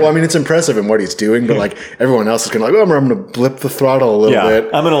trying. Yeah, well, I mean, it's impressive in what he's doing, but like everyone else is gonna like, oh, I'm gonna blip the throttle a little Yeah,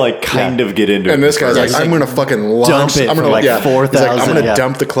 bit. I'm gonna like kind of get into it. And this guy's like, first. I'm gonna fucking launch. dump it I'm gonna for like He's like, 4,000, I'm gonna yeah.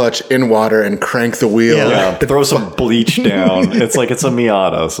 dump the clutch in water and crank the wheel. Yeah, throw some bleach down. It's like it's a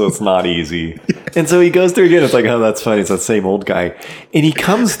Miata, so it's not easy. And so he goes through again. It's like, oh, that's funny. It's that same old guy, and he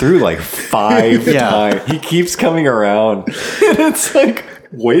comes through like 5 Yeah. times. He keeps coming around, and it's like,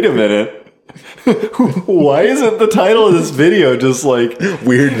 wait a minute. Why isn't the title of this video just like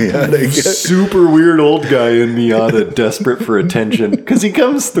Weird Miata. super weird old guy in Miata desperate for attention? Because he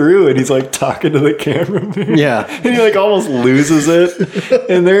comes through and he's like talking to the cameraman. Yeah. And he like almost loses it.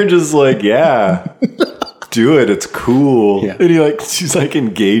 And they're just like, yeah, do it. It's cool. Yeah. And she's like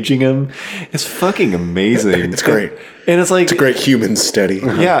engaging him. It's fucking amazing. It's great. And it's like, It's a great human study.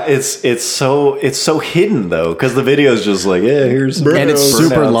 yeah, it's so hidden though, because the video is just like, yeah, here's some and it's burnouts.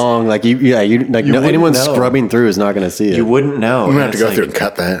 super long. Like you like You wouldn't anyone know. scrubbing through is not going to see it. You wouldn't know. I'm gonna And have to it's go like, through and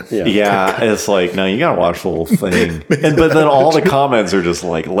cut that. Yeah, it's like, no, you gotta watch the whole thing. But then all the comments are just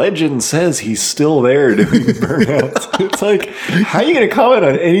like, legend says he's still there doing burnouts. It's like, how are you gonna comment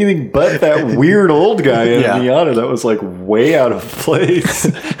on anything but that weird old guy in Yeah. Miata that was like way out of place,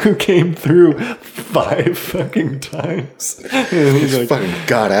 who came through 5 fucking times? And he's like, Fucking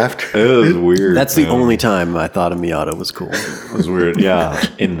got after. it was weird. That's the man. only time I thought a Miata was cool. It was weird. Yeah,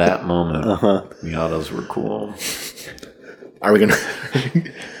 in that moment, Miatas were cool. Are we gonna?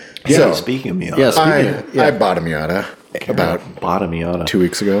 Yeah, So speaking of Miata, Yes. I bought a Miata about bought a Miata. 2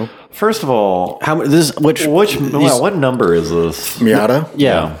 weeks ago. First of all, How this which what number is this? Miata.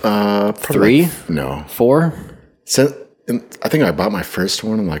 yeah Probably 3 No. 4 I think I bought my first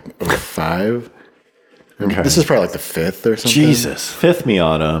one in like 05. This is probably like the 5th or something. Jesus. 5th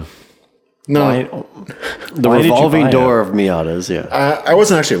Miata. No, Why- The Why did you revolving buy it? door of Miatas. Yeah. I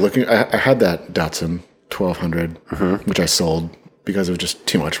wasn't actually looking. I had that Datsun 1200, which I sold because it was just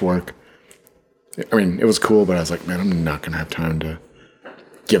too much work. I mean, it was cool, but I was like, man, I'm not going to have time to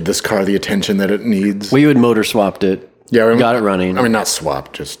give this car the attention that it needs. We would motor swapped it. Yeah, got it running. I mean, not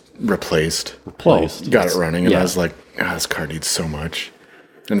swapped, just replaced. Replaced. Got it running, and Yeah. I was like, this car needs so much.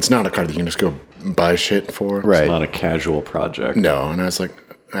 And it's not a car that you can just go buy shit for. Right. Not a casual project. No, and I was like,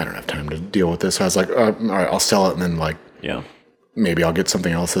 I don't have time to deal with this. So I was like, all right, I'll sell it, and then like Yeah. maybe I'll get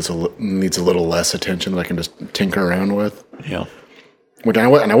something else that needs a little less attention that I can just tinker around with. Yeah. Which I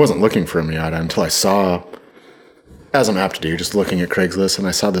wasn't looking for a Miata until I saw, as I'm apt to do, just looking at Craigslist, and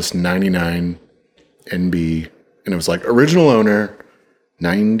I saw this 99 NB, and it was like original owner,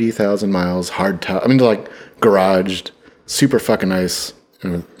 90,000 miles, hard top. I mean, like garaged, super fucking nice.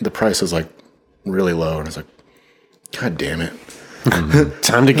 And the price was like really low, and I was like, God damn it.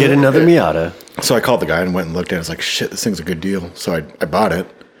 Time to get another Miata. So I called the guy and went and looked at it. I was like, shit, this thing's a good deal. So I bought it.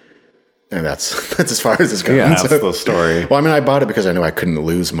 And that's as far as it's going. Yeah, that's the story. Well, I mean, I bought it because I knew I couldn't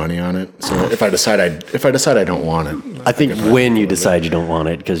lose money on it. So if I decide I don't want it, I think when you decide you don't want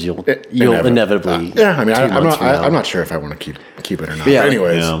it, because you'll Inevitably. inevitably. yeah. I mean, 2 months from now. I'm not sure if I want to keep it or not. Yeah. But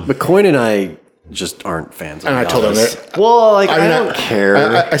anyways, Yeah. But Coin and I just aren't fans of And I told him Miatas. that. Well, like, I mean, don't care.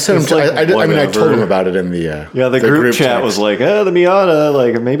 I said him. It's like, I told whatever. him about it in the Yeah, the group chat text. was like, the Miata,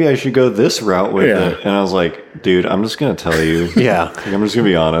 like, maybe I should go this route with Yeah. it. And I was like, dude, I'm just going to tell you. Yeah. Like, I'm just going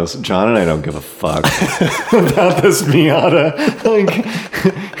to be honest. John and I don't give a fuck about this Miata.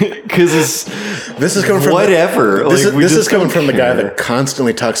 Like, because it's This is coming from whatever. This, Like, we this is just coming don't from the guy care. that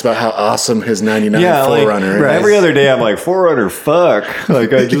constantly talks about how awesome his '99 Yeah, like, Forerunner is. every other day I'm like, Forerunner, fuck.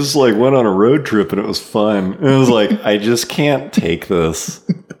 Like, I just like went on a road trip and it was fun. And it was like, I just can't take this.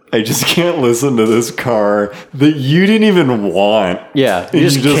 I just can't listen to this car that you didn't even want. Yeah, you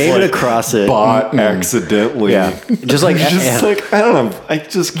just came across it. Bought accidentally. Yeah, just like It's just yeah. like, I don't know. I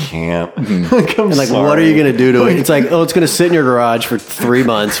just can't. Like, I'm And like, sorry. what are you gonna do to it? It's like, oh, it's gonna sit in your garage for 3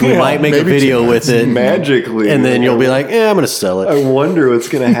 months. We Yeah, might make a maybe video 2 with it magically? and then you'll be like, I'm gonna sell I it. wonder what's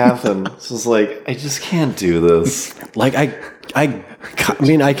going to happen. It's just like, I just can't do this. Like I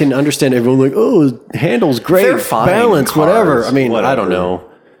mean, I can understand everyone like, oh, it handles great, They're fine balance, whatever. cars, I mean, I don't whatever. know.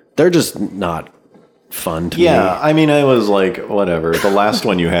 They're just not fun to Yeah, me. I mean, I was like, whatever. The last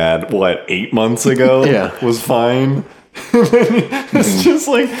one you had, 8 months ago? Yeah. Was fine. It's just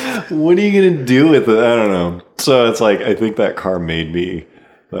like, what are you going to do with it? I don't know. So it's like, I think that car made me,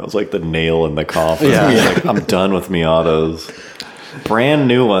 that was like the nail in the coffin. Yeah. I was like, I'm done with Miatas. Brand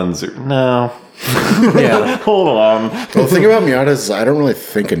new ones, no. Yeah. Hold on. Well, the thing about Miatas is I don't really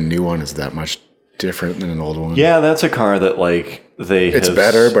think a new one is that much different than an old one. Yeah, that's a car that like It's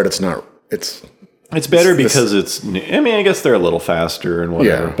better, but it's not. It's better this- because it's new. I mean, I guess they're a little faster and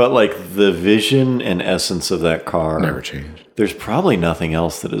whatever. Yeah. But like the vision and essence of that car never changed. There's probably nothing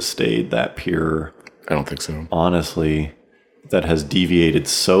else that has stayed that pure, I don't think so. honestly, that has deviated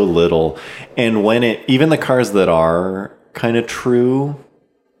so little. And when even the cars that are kind of true,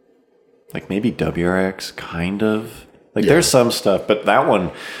 like maybe WRX, kind of. Like there's some stuff, but that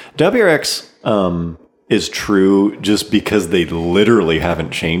one, WRX is true just because they literally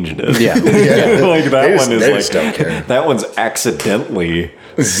haven't changed it. Yeah. Like that They just- one is they like, just don't care. that one's accidentally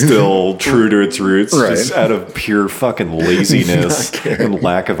still true to its roots, Right. just out of pure fucking laziness and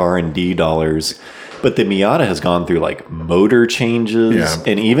lack of R&D dollars. But the Miata has gone through like motor changes, Yeah.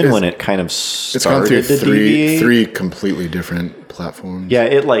 and even when it kind of It's gone started through to deviate, three completely different platforms. yeah,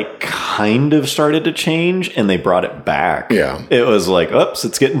 it like kind of started to change, and they brought it back. Yeah. It was like, oops,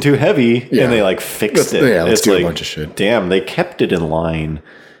 it's getting too heavy, Yeah. and they like fixed it. Let's It's do like, a bunch of shit. Damn, they kept it in line.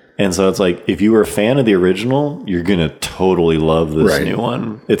 And so it's like, if you were a fan of the original, you're gonna totally love this Right. new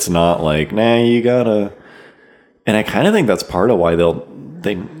one. It's not like, nah, you gotta. And I kind of think that's part of why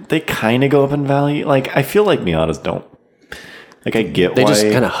they kind of go up in value. Like, I feel like Miatas don't. Like, I get They why. just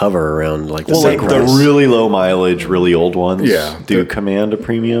kind of hover around like the well, same like the price. really low mileage, really old ones, Yeah. do command a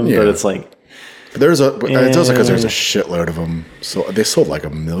premium. Yeah. But it's like, But it's also because there's a shitload of them. So they sold like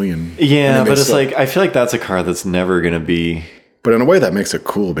 1 million. yeah, I mean, they but it's sold- like I feel like that's a car that's never gonna be. But in a way, that makes it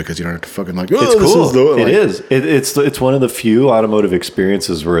cool because you don't have to fucking like. Oh, It's this cool. is the, like, It is. It's one of the few automotive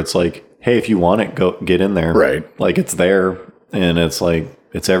experiences where it's like, hey, if you want it, go get in there. Right. Like it's there, and it's like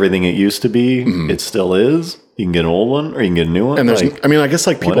it's everything it used to be. It still is. You can get an old one, or you can get a new one. And there's, like, I mean, I guess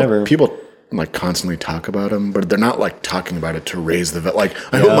like whatever. people like constantly talk about them, but they're not like talking about it to raise the like.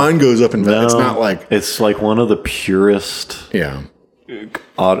 I hope mine goes up in value. It's no, not like it's like one of the purest yeah.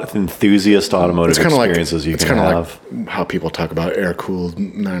 enthusiast automotive It's kind of like experiences you it's can kind have. of like how people talk about air cooled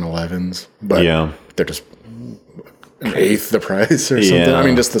 911s, but Yeah. they're just an eighth the price or something. Yeah. I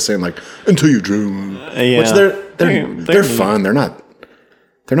mean, just the same like until you drew one, Yeah. which they're They're fun. They're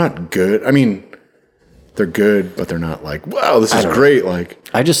not good. I mean, they're good, but they're not like wow, this is great. Like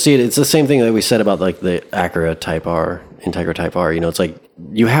I just see it. It's the same thing that we said about like the Acura Type R, Integra Type R. You know, it's like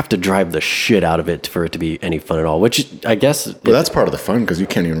you have to drive the shit out of it for it to be any fun at all. Which I guess, but that's part of the fun because you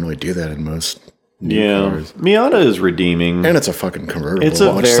can't even really do that in most new Yeah, cars. Miata is redeeming. And it's a fucking convertible, It's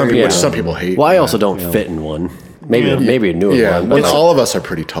a which, some very- people, which yeah. some people hate. well, I also don't fit in one. Maybe a newer Yeah, one. but But all of us are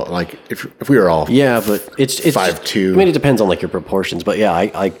pretty tall. Like if we were all yeah, but it's 5'2". I mean, it depends on like your proportions. But yeah,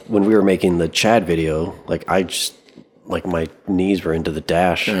 I when we were making the Chad video, like I just like my knees were into the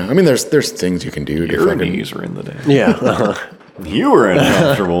dash. Yeah, I mean, there's things you can do to Your fucking knees were in the day. Yeah. You were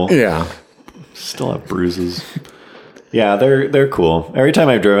uncomfortable. yeah. Still have bruises. Yeah, they're cool. Every time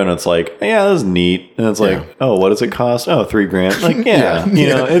I've driven, it's like, yeah, this is neat. And it's like, Yeah. oh, what does it cost? Oh, $3,000. Like, yeah, you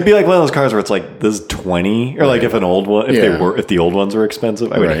know, it'd be like one of those cars where it's like, this is 20, or like if an old one, if the old ones were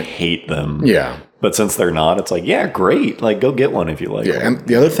expensive, I would Right. hate them. Yeah. But since they're not, it's like, yeah, great. Like, go get one if you like. Yeah, one. and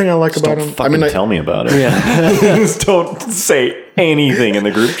the other thing I like about Don't them, fucking tell me about it. Yeah. Just don't say anything in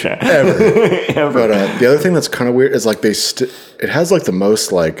the group chat. ever. But the other thing that's kind of weird is like it has like the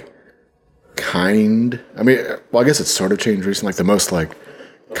most like kind. I mean, well, I guess it's sort of changed recently. Like the most like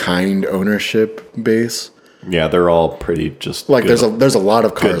kind ownership base. Yeah, they're all pretty just Like good. there's a lot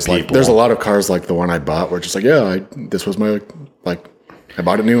of cars like people. there's a lot of cars like the one I bought where it's just like, yeah, this was my like I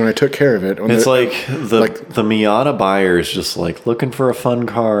bought it new and I took care of it. When It's it- like the Miata buyer is just like looking for a fun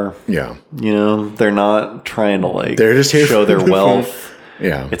car. yeah. You know, they're not trying to like They're just here show their for- wealth.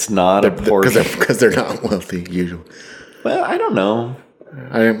 Yeah. It's not a Porsche. because they're not wealthy usually. Well, I don't know.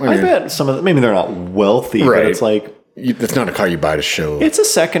 I I mean, bet some of them, maybe they're not wealthy, Right. but it's like it's not a car you buy to show. it's a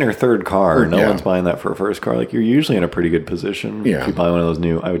second or third car. No Yeah. one's buying that for a first car. Like you're usually in a pretty good position Yeah. if you buy one of those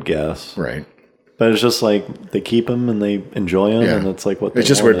new. I would guess, Right. but it's just like they keep them and they enjoy them, Yeah. and it's like what It's they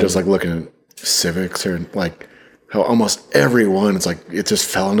just weird wanted. just like looking at Civics or like how almost every one, it's like it just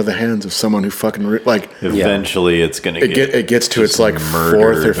fell into the hands of someone who fucking like Eventually, it's gonna it gets to its like fourth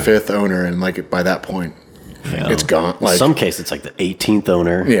or murdered. fifth owner, and like by that point, Yeah. it's gone. Like some case it's like the 18th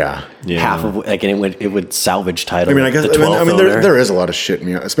owner. yeah. Half of like, and it would salvage title. I mean, I guess the 12th owner. there is a lot of shit in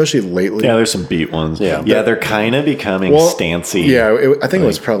me, especially lately. Yeah, there's some beat ones. Yeah. yeah, they're kind of becoming Well, stancy. Yeah, I think it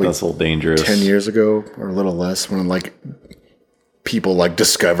was probably that's a little dangerous. 10 years ago or a little less when like people like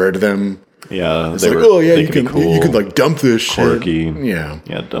discovered them. Yeah, It's like, oh yeah, they you could can be cool, you could like dump this quirky. shit. Yeah,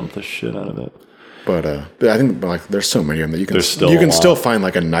 yeah, dump the shit out of it. but I think like there's so many of them that you can There's still you a can lot. still find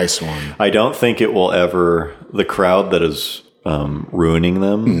like a nice one. I don't think it will ever. The crowd that is ruining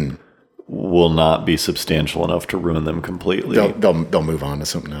them will not be substantial enough to ruin them completely. They'll move on to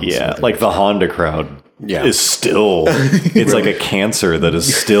something else. Yeah, like the Honda crowd Yeah. is still. It's like a cancer that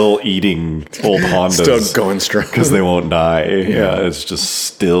is still eating old still Hondas going strong. because they won't die. Yeah, it's just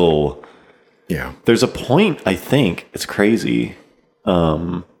still. Yeah, There's a point, I think, it's crazy.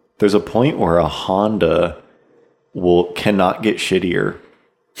 There's a point where a Honda cannot get shittier.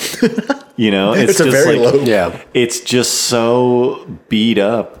 You know, it's a just very like low. yeah. it's just so beat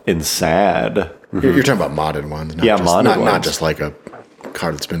up and sad. You're talking about modded ones. Not Yeah, just, modded not ones. just like a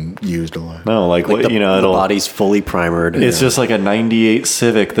car that's been used a lot. No, like what, The, you know, the it'll. body's fully primered. It's just like a '98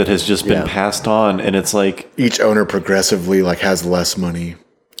 Civic that has just been Yeah. passed on, and it's like Each owner progressively like has less money.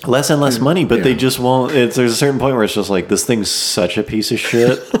 less and less money, but they Yeah. just won't. There's a certain point where it's just like this thing's such a piece of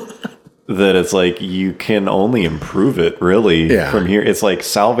shit that it's like you can only improve it really Yeah. from here. It's like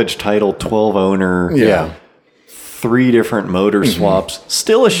salvage title, 12 owner, Yeah. 3 different motor swaps,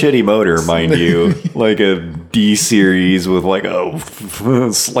 still a shitty motor, mind you, like a D series with like a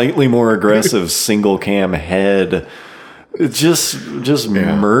slightly more aggressive single cam head. It's just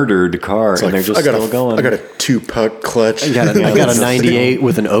murdered car, and Like, they're just I got still going. I got a 2-puck clutch. I got a 98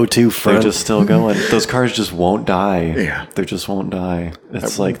 with an O2 They're front. just still going. Those cars just won't die. Yeah. They just won't die.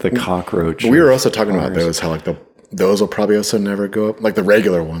 It's like the cockroach. We were also talking about those, how like those will probably also never go up. Like the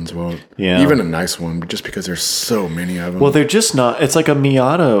regular ones won't. Yeah. Even a nice one, just because there's so many of them. Well, they're just not. It's like a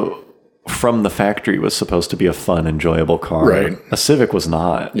Miata from the factory was supposed to be a fun, enjoyable car. Right. A Civic was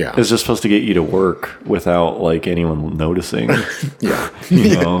not. Yeah. It's just supposed to get you to work without like anyone noticing. yeah.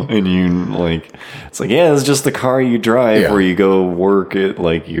 You know, and you like, it's like, yeah, it's just the car you drive Yeah. where you go work at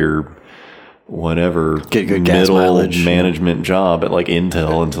like your whatever Get good gas mileage. management job at like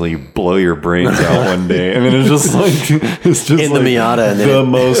Intel until you blow your brains out one day. I mean, it's just like it's just In the like Miata and then the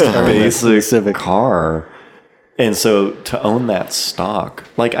most the basic Civic. car. And so to own that stock,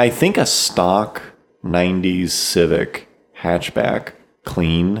 like I think a stock 90s Civic hatchback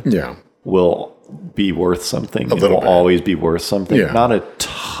clean Yeah. will be worth something. It little will bit. always be worth something. Yeah. Not a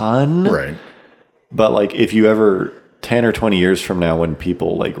ton. Right. But like if you ever 10 or 20 years from now when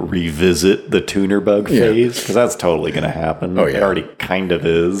people like revisit the tuner bug phase, because that's totally going to happen. Oh, yeah. It already kind of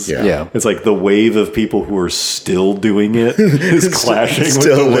is. Yeah. Yeah. It's like the wave of people who are still doing it is clashing with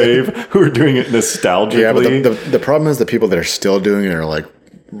still the there. wave who are doing it nostalgically. Yeah, but the problem is the people that are still doing it are like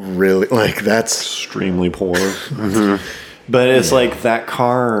really like that's extremely poor. But it's like that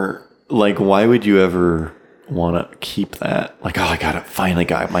car, like why would you ever want to keep that? Like, oh, I finally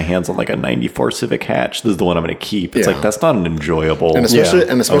got my hands on like a 94 Civic hatch. This is the one I'm going to keep. It's Yeah. like that's not an enjoyable and especially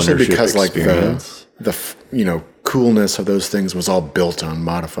ownership because like experience. the coolness of those things was all built on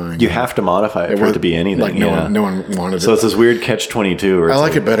modifying. You have to modify it for it to be anything. Like no one wanted So it. it's this weird catch-22. I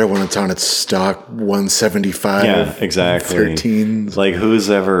like it better when it's on its stock 175. Yeah, exactly. 13s. Like who's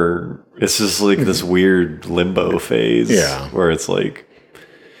ever? It's just like this weird limbo phase. Yeah. where it's like,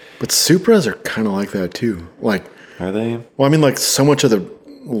 But Supras are kind of like that too. Like, are they? well, I mean, like so much of the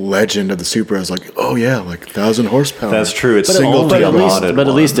legend of the Supra is like, oh yeah, like 1,000 horsepower. That's true. It's Single only a tail. modded But at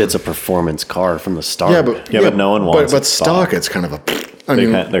one. least it's a performance car from the start. Yeah, but but no one wants But it stock, stock. it's kind of a. I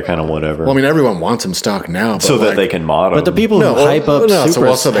mean, They're kind of whatever. well, I mean, everyone wants them stock now, but so that like, they can mod them. But the people No, who hype up no, so Supras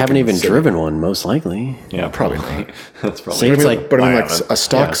also they haven't can even sit- driven one, most likely. yeah, probably not. That's probably. See, it's like But I mean, I like haven't. a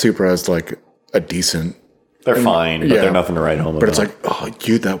stock Yeah. Supra is like a decent They're fine, but yeah. they're nothing to write home about. But it's like, oh,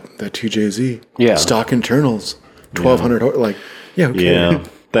 you that 2JZ, Yeah. stock internals, 1200, like, yeah, okay. yeah,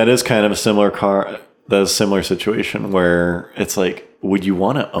 that is kind of a similar car. That is a similar situation where it's like, would you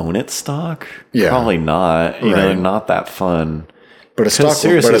want to own it stock? Yeah. Probably not. You know, Right. not that fun. But a stock,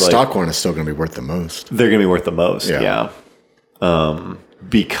 seriously, like- stock one is still going to be worth the most. They're gonna be worth the most. Yeah.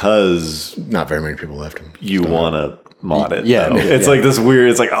 Because Not very many people left them. you want to mod it. Yeah, though. yeah. It's like this weird.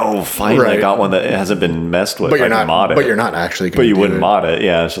 It's like, oh, finally, I Right. got one that hasn't been messed with. But you're I can not. mod it. But you're not actually. But you wouldn't mod it.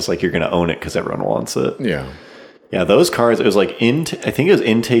 Yeah, it's just like you're gonna own it because everyone wants it. Yeah. Yeah, those cars. It was like I think it was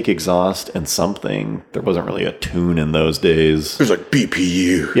intake, exhaust, and something. There wasn't really a tune in those days. It was like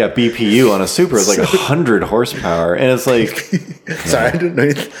BPU. Yeah, BPU on a Supra is like 100 horsepower, and it's like Sorry, I didn't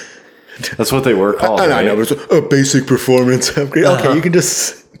know. that's what they were called. I right? know, but it's a basic performance upgrade. Okay, you can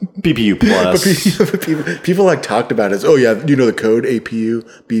just. BPU plus. People like talked about it as, oh yeah, you know the code APU,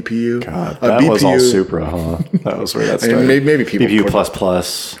 BPU. That was all Supra, huh? That was where that started. maybe people BPU put- plus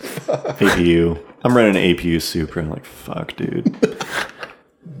plus APU. I'm running an APU Supra. I'm like, fuck, dude.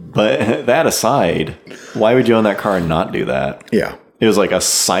 But that aside, why would you own that car and not do that? Yeah, It was like a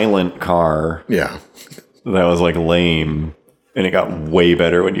silent car yeah. that was like lame, and it got way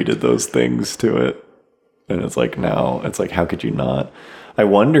better when you did those things to it. And it's like now, it's like, how could you not? I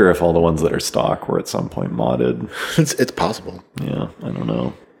wonder if all the ones that are stock were at some point modded. It's possible. Yeah, I don't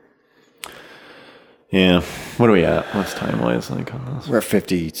know. Yeah, what are we at? What's time wise like on this? We're at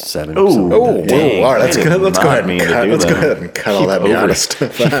 57. Oh, Oh, dang. whoa! All right, let's I go. did Let's go not ahead and mean to cut. do Let's go that. ahead and cut all that Miata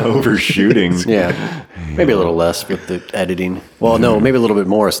stuff Keep out. overshooting. Yeah. Maybe a little less with the editing. Well, no, maybe a little bit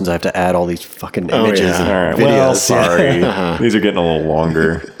more since I have to add all these fucking images yeah. and All right. videos. Well, sorry. These are getting a little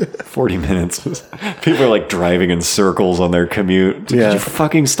longer. 40 minutes. People are like driving in circles on their commute. Did Yeah. you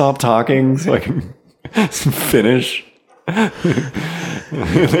fucking stop talking so I can finish?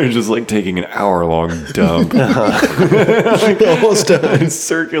 They're just like taking an hour-long dump. Almost done.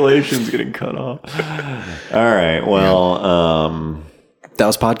 Circulation's getting cut off. All right. Well, That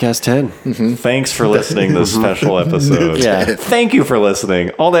was podcast 10. thanks for listening to this special episode. Yeah. Thank you for listening.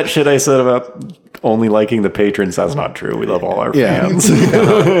 All that shit I said about only liking the patrons, that's not true. We love all our Yeah. fans.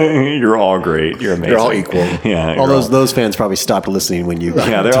 You're all great. You're amazing. They're all equal. Yeah. All you're those fans probably stopped listening when you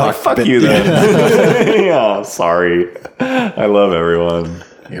Yeah, they're like, fuck you then. Yeah, sorry. I love everyone.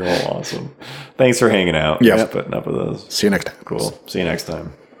 You're all awesome. Thanks for hanging out. Yeah. Thanks for putting up with us. See you next time. Cool. See you next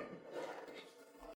time.